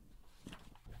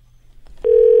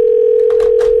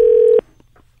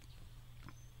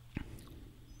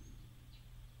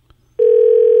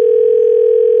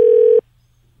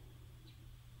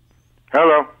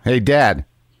 Hello. Hey, Dad.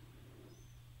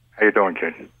 How you doing,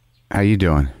 kid? How you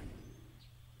doing?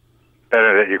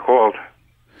 Better that you called.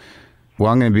 Well,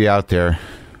 I'm going to be out there,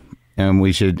 and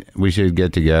we should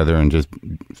get together and just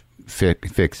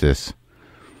fix this.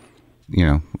 You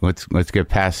know, let's get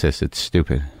past this. It's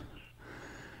stupid.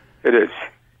 It is.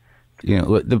 You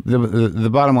know, the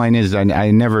bottom line is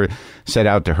I never set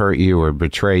out to hurt you or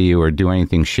betray you or do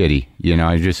anything shitty. You know,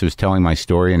 I just was telling my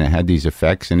story, and it had these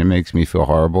effects, and it makes me feel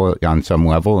horrible on some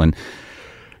level. And,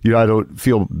 you know, I don't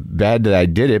feel bad that I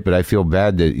did it, but I feel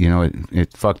bad that, you know,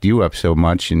 it fucked you up so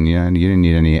much, and, you know, you didn't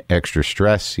need any extra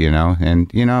stress, you know. And,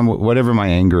 you know, whatever my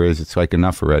anger is, it's like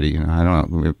enough already. You know, I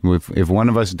don't know. If one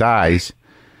of us dies,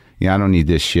 I don't need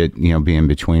this shit, you know, being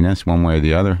between us one way or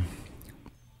the other.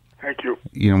 Thank you.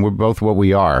 You know, we're both what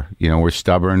we are. You know, we're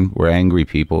stubborn, we're angry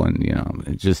people, and, you know,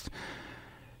 it just,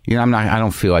 you know, I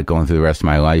don't feel like going through the rest of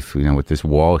my life, you know, with this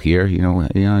wall here. You know,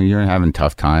 you're having a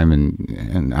tough time,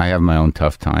 and I have my own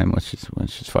tough time. Let's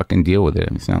just fucking deal with it.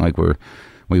 It's not like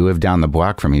we live down the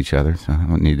block from each other, so I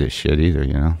don't need this shit either,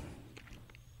 you know.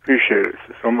 Appreciate it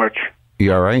so much.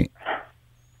 You all right?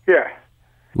 Yeah.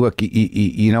 Look,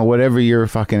 you know, whatever your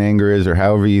fucking anger is, or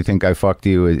however you think I fucked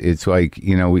you, it's like,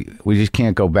 you know, we just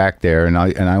can't go back there, and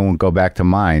I won't go back to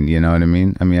mine. You know what I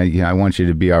mean? I mean, I want you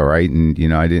to be all right, and, you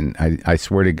know, I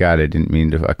swear to God, I didn't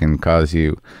mean to fucking cause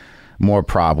you more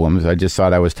problems. I just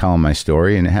thought I was telling my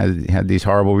story, and it had these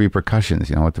horrible repercussions.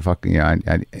 You know what the fuck? You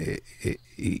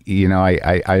know,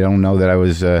 I don't know that I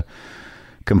was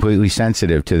completely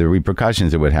sensitive to the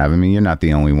repercussions it would have. I mean, you're not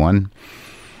the only one.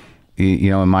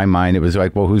 You know, in my mind, it was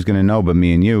like, well, who's going to know but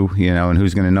me and you, you know, and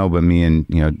who's going to know but me and,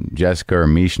 you know, Jessica or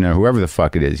Mishna, whoever the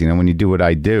fuck it is. You know, when you do what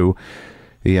I do,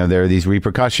 you know, there are these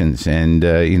repercussions. And,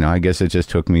 you know, I guess it just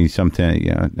took me something,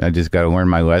 you know, I just got to learn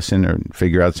my lesson or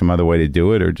figure out some other way to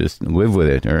do it, or just live with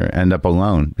it, or end up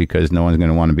alone because no one's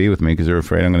going to want to be with me because they're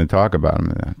afraid I'm going to talk about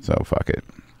them. So fuck it.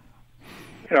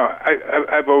 You know,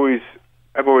 I've always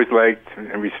liked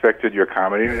and respected your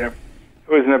comedy. It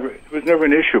was never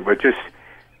an issue, but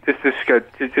This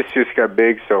just got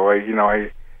big, so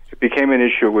it became an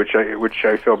issue which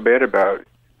I felt bad about.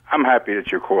 I'm happy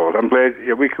that you called. I'm glad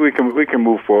we can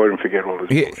move forward and forget all this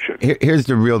bullshit. Here's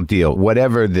the real deal.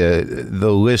 Whatever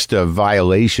the list of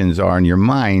violations are in your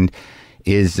mind,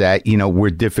 is that, you know,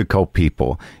 we're difficult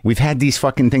people. We've had these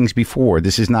fucking things before.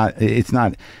 This is not.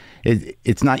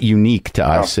 It's not unique to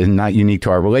us, and not unique to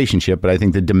our relationship, but I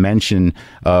think the dimension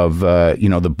of, you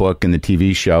know, the book and the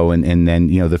TV show and then,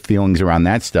 you know, the feelings around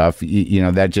that stuff, you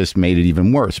know, that just made it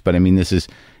even worse. But I mean,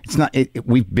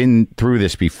 we've been through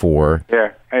this before.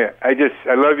 Yeah.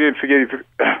 I love you and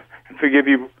forgive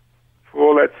you for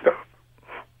all that stuff.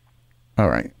 All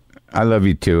right. I love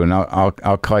you too. And I'll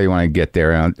call you when I get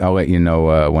there, and I'll let you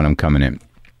know when I'm coming in.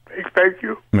 Thank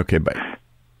you. Okay. Bye.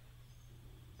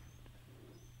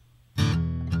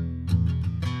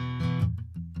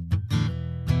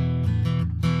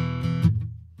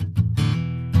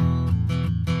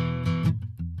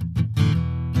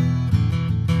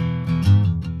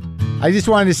 I just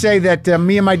wanted to say that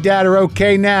me and my dad are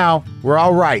okay now. We're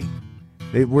all right.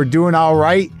 We're doing all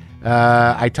right.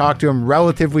 I talk to him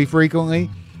relatively frequently.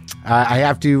 I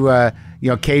have to, you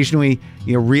know, occasionally,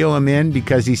 you know, reel him in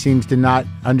because he seems to not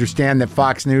understand that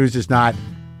Fox News is not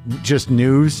just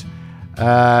news.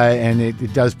 And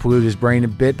it does pollute his brain a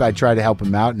bit, but I try to help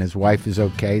him out, and his wife is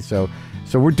okay. So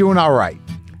we're doing all right.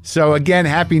 So again,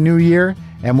 Happy New Year.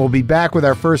 And we'll be back with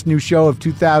our first new show of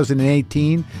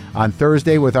 2018 on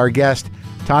Thursday with our guest,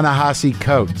 Ta-Nehisi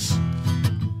Coates.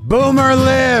 Boomer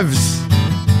lives!